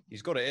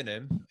he's got it in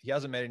him. He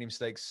hasn't made any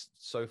mistakes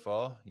so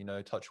far,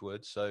 touch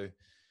wood. So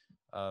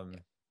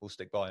we'll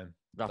stick by him.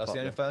 That's the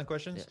only final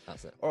questions? Yeah,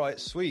 that's it. All right,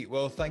 sweet.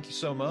 Well, thank you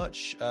so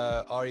much,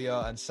 Arya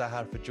and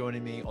Sahar, for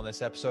joining me on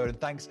this episode. And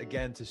thanks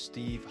again to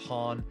Steve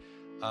Hahn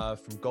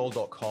from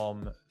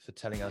goal.com for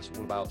telling us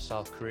all about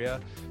South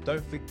Korea.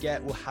 Don't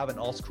forget, we'll have an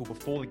article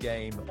before the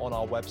game on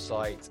our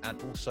website.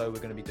 And also, we're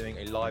going to be doing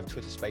a live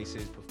Twitter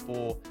Spaces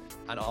before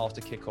and after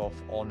kickoff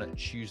on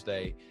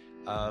Tuesday.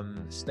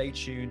 Stay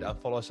tuned and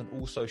follow us on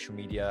all social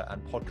media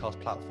and podcast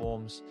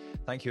platforms.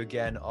 Thank you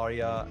again,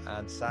 Arya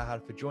and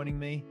Sahar, for joining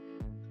me.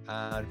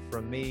 And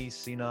from me,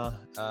 Sina,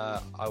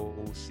 I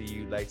will see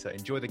you later.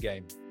 Enjoy the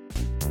game.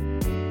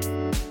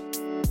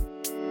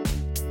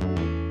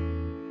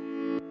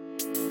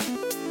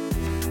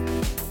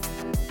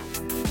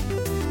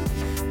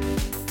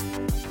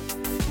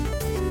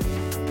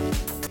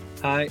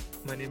 Hi,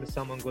 my name is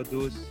Salman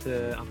Godous.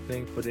 I'm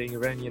playing for the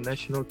Iranian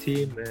national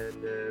team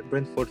and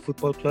Brentford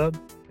Football Club,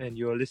 and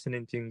you are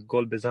listening to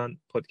Golbezan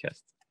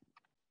podcast.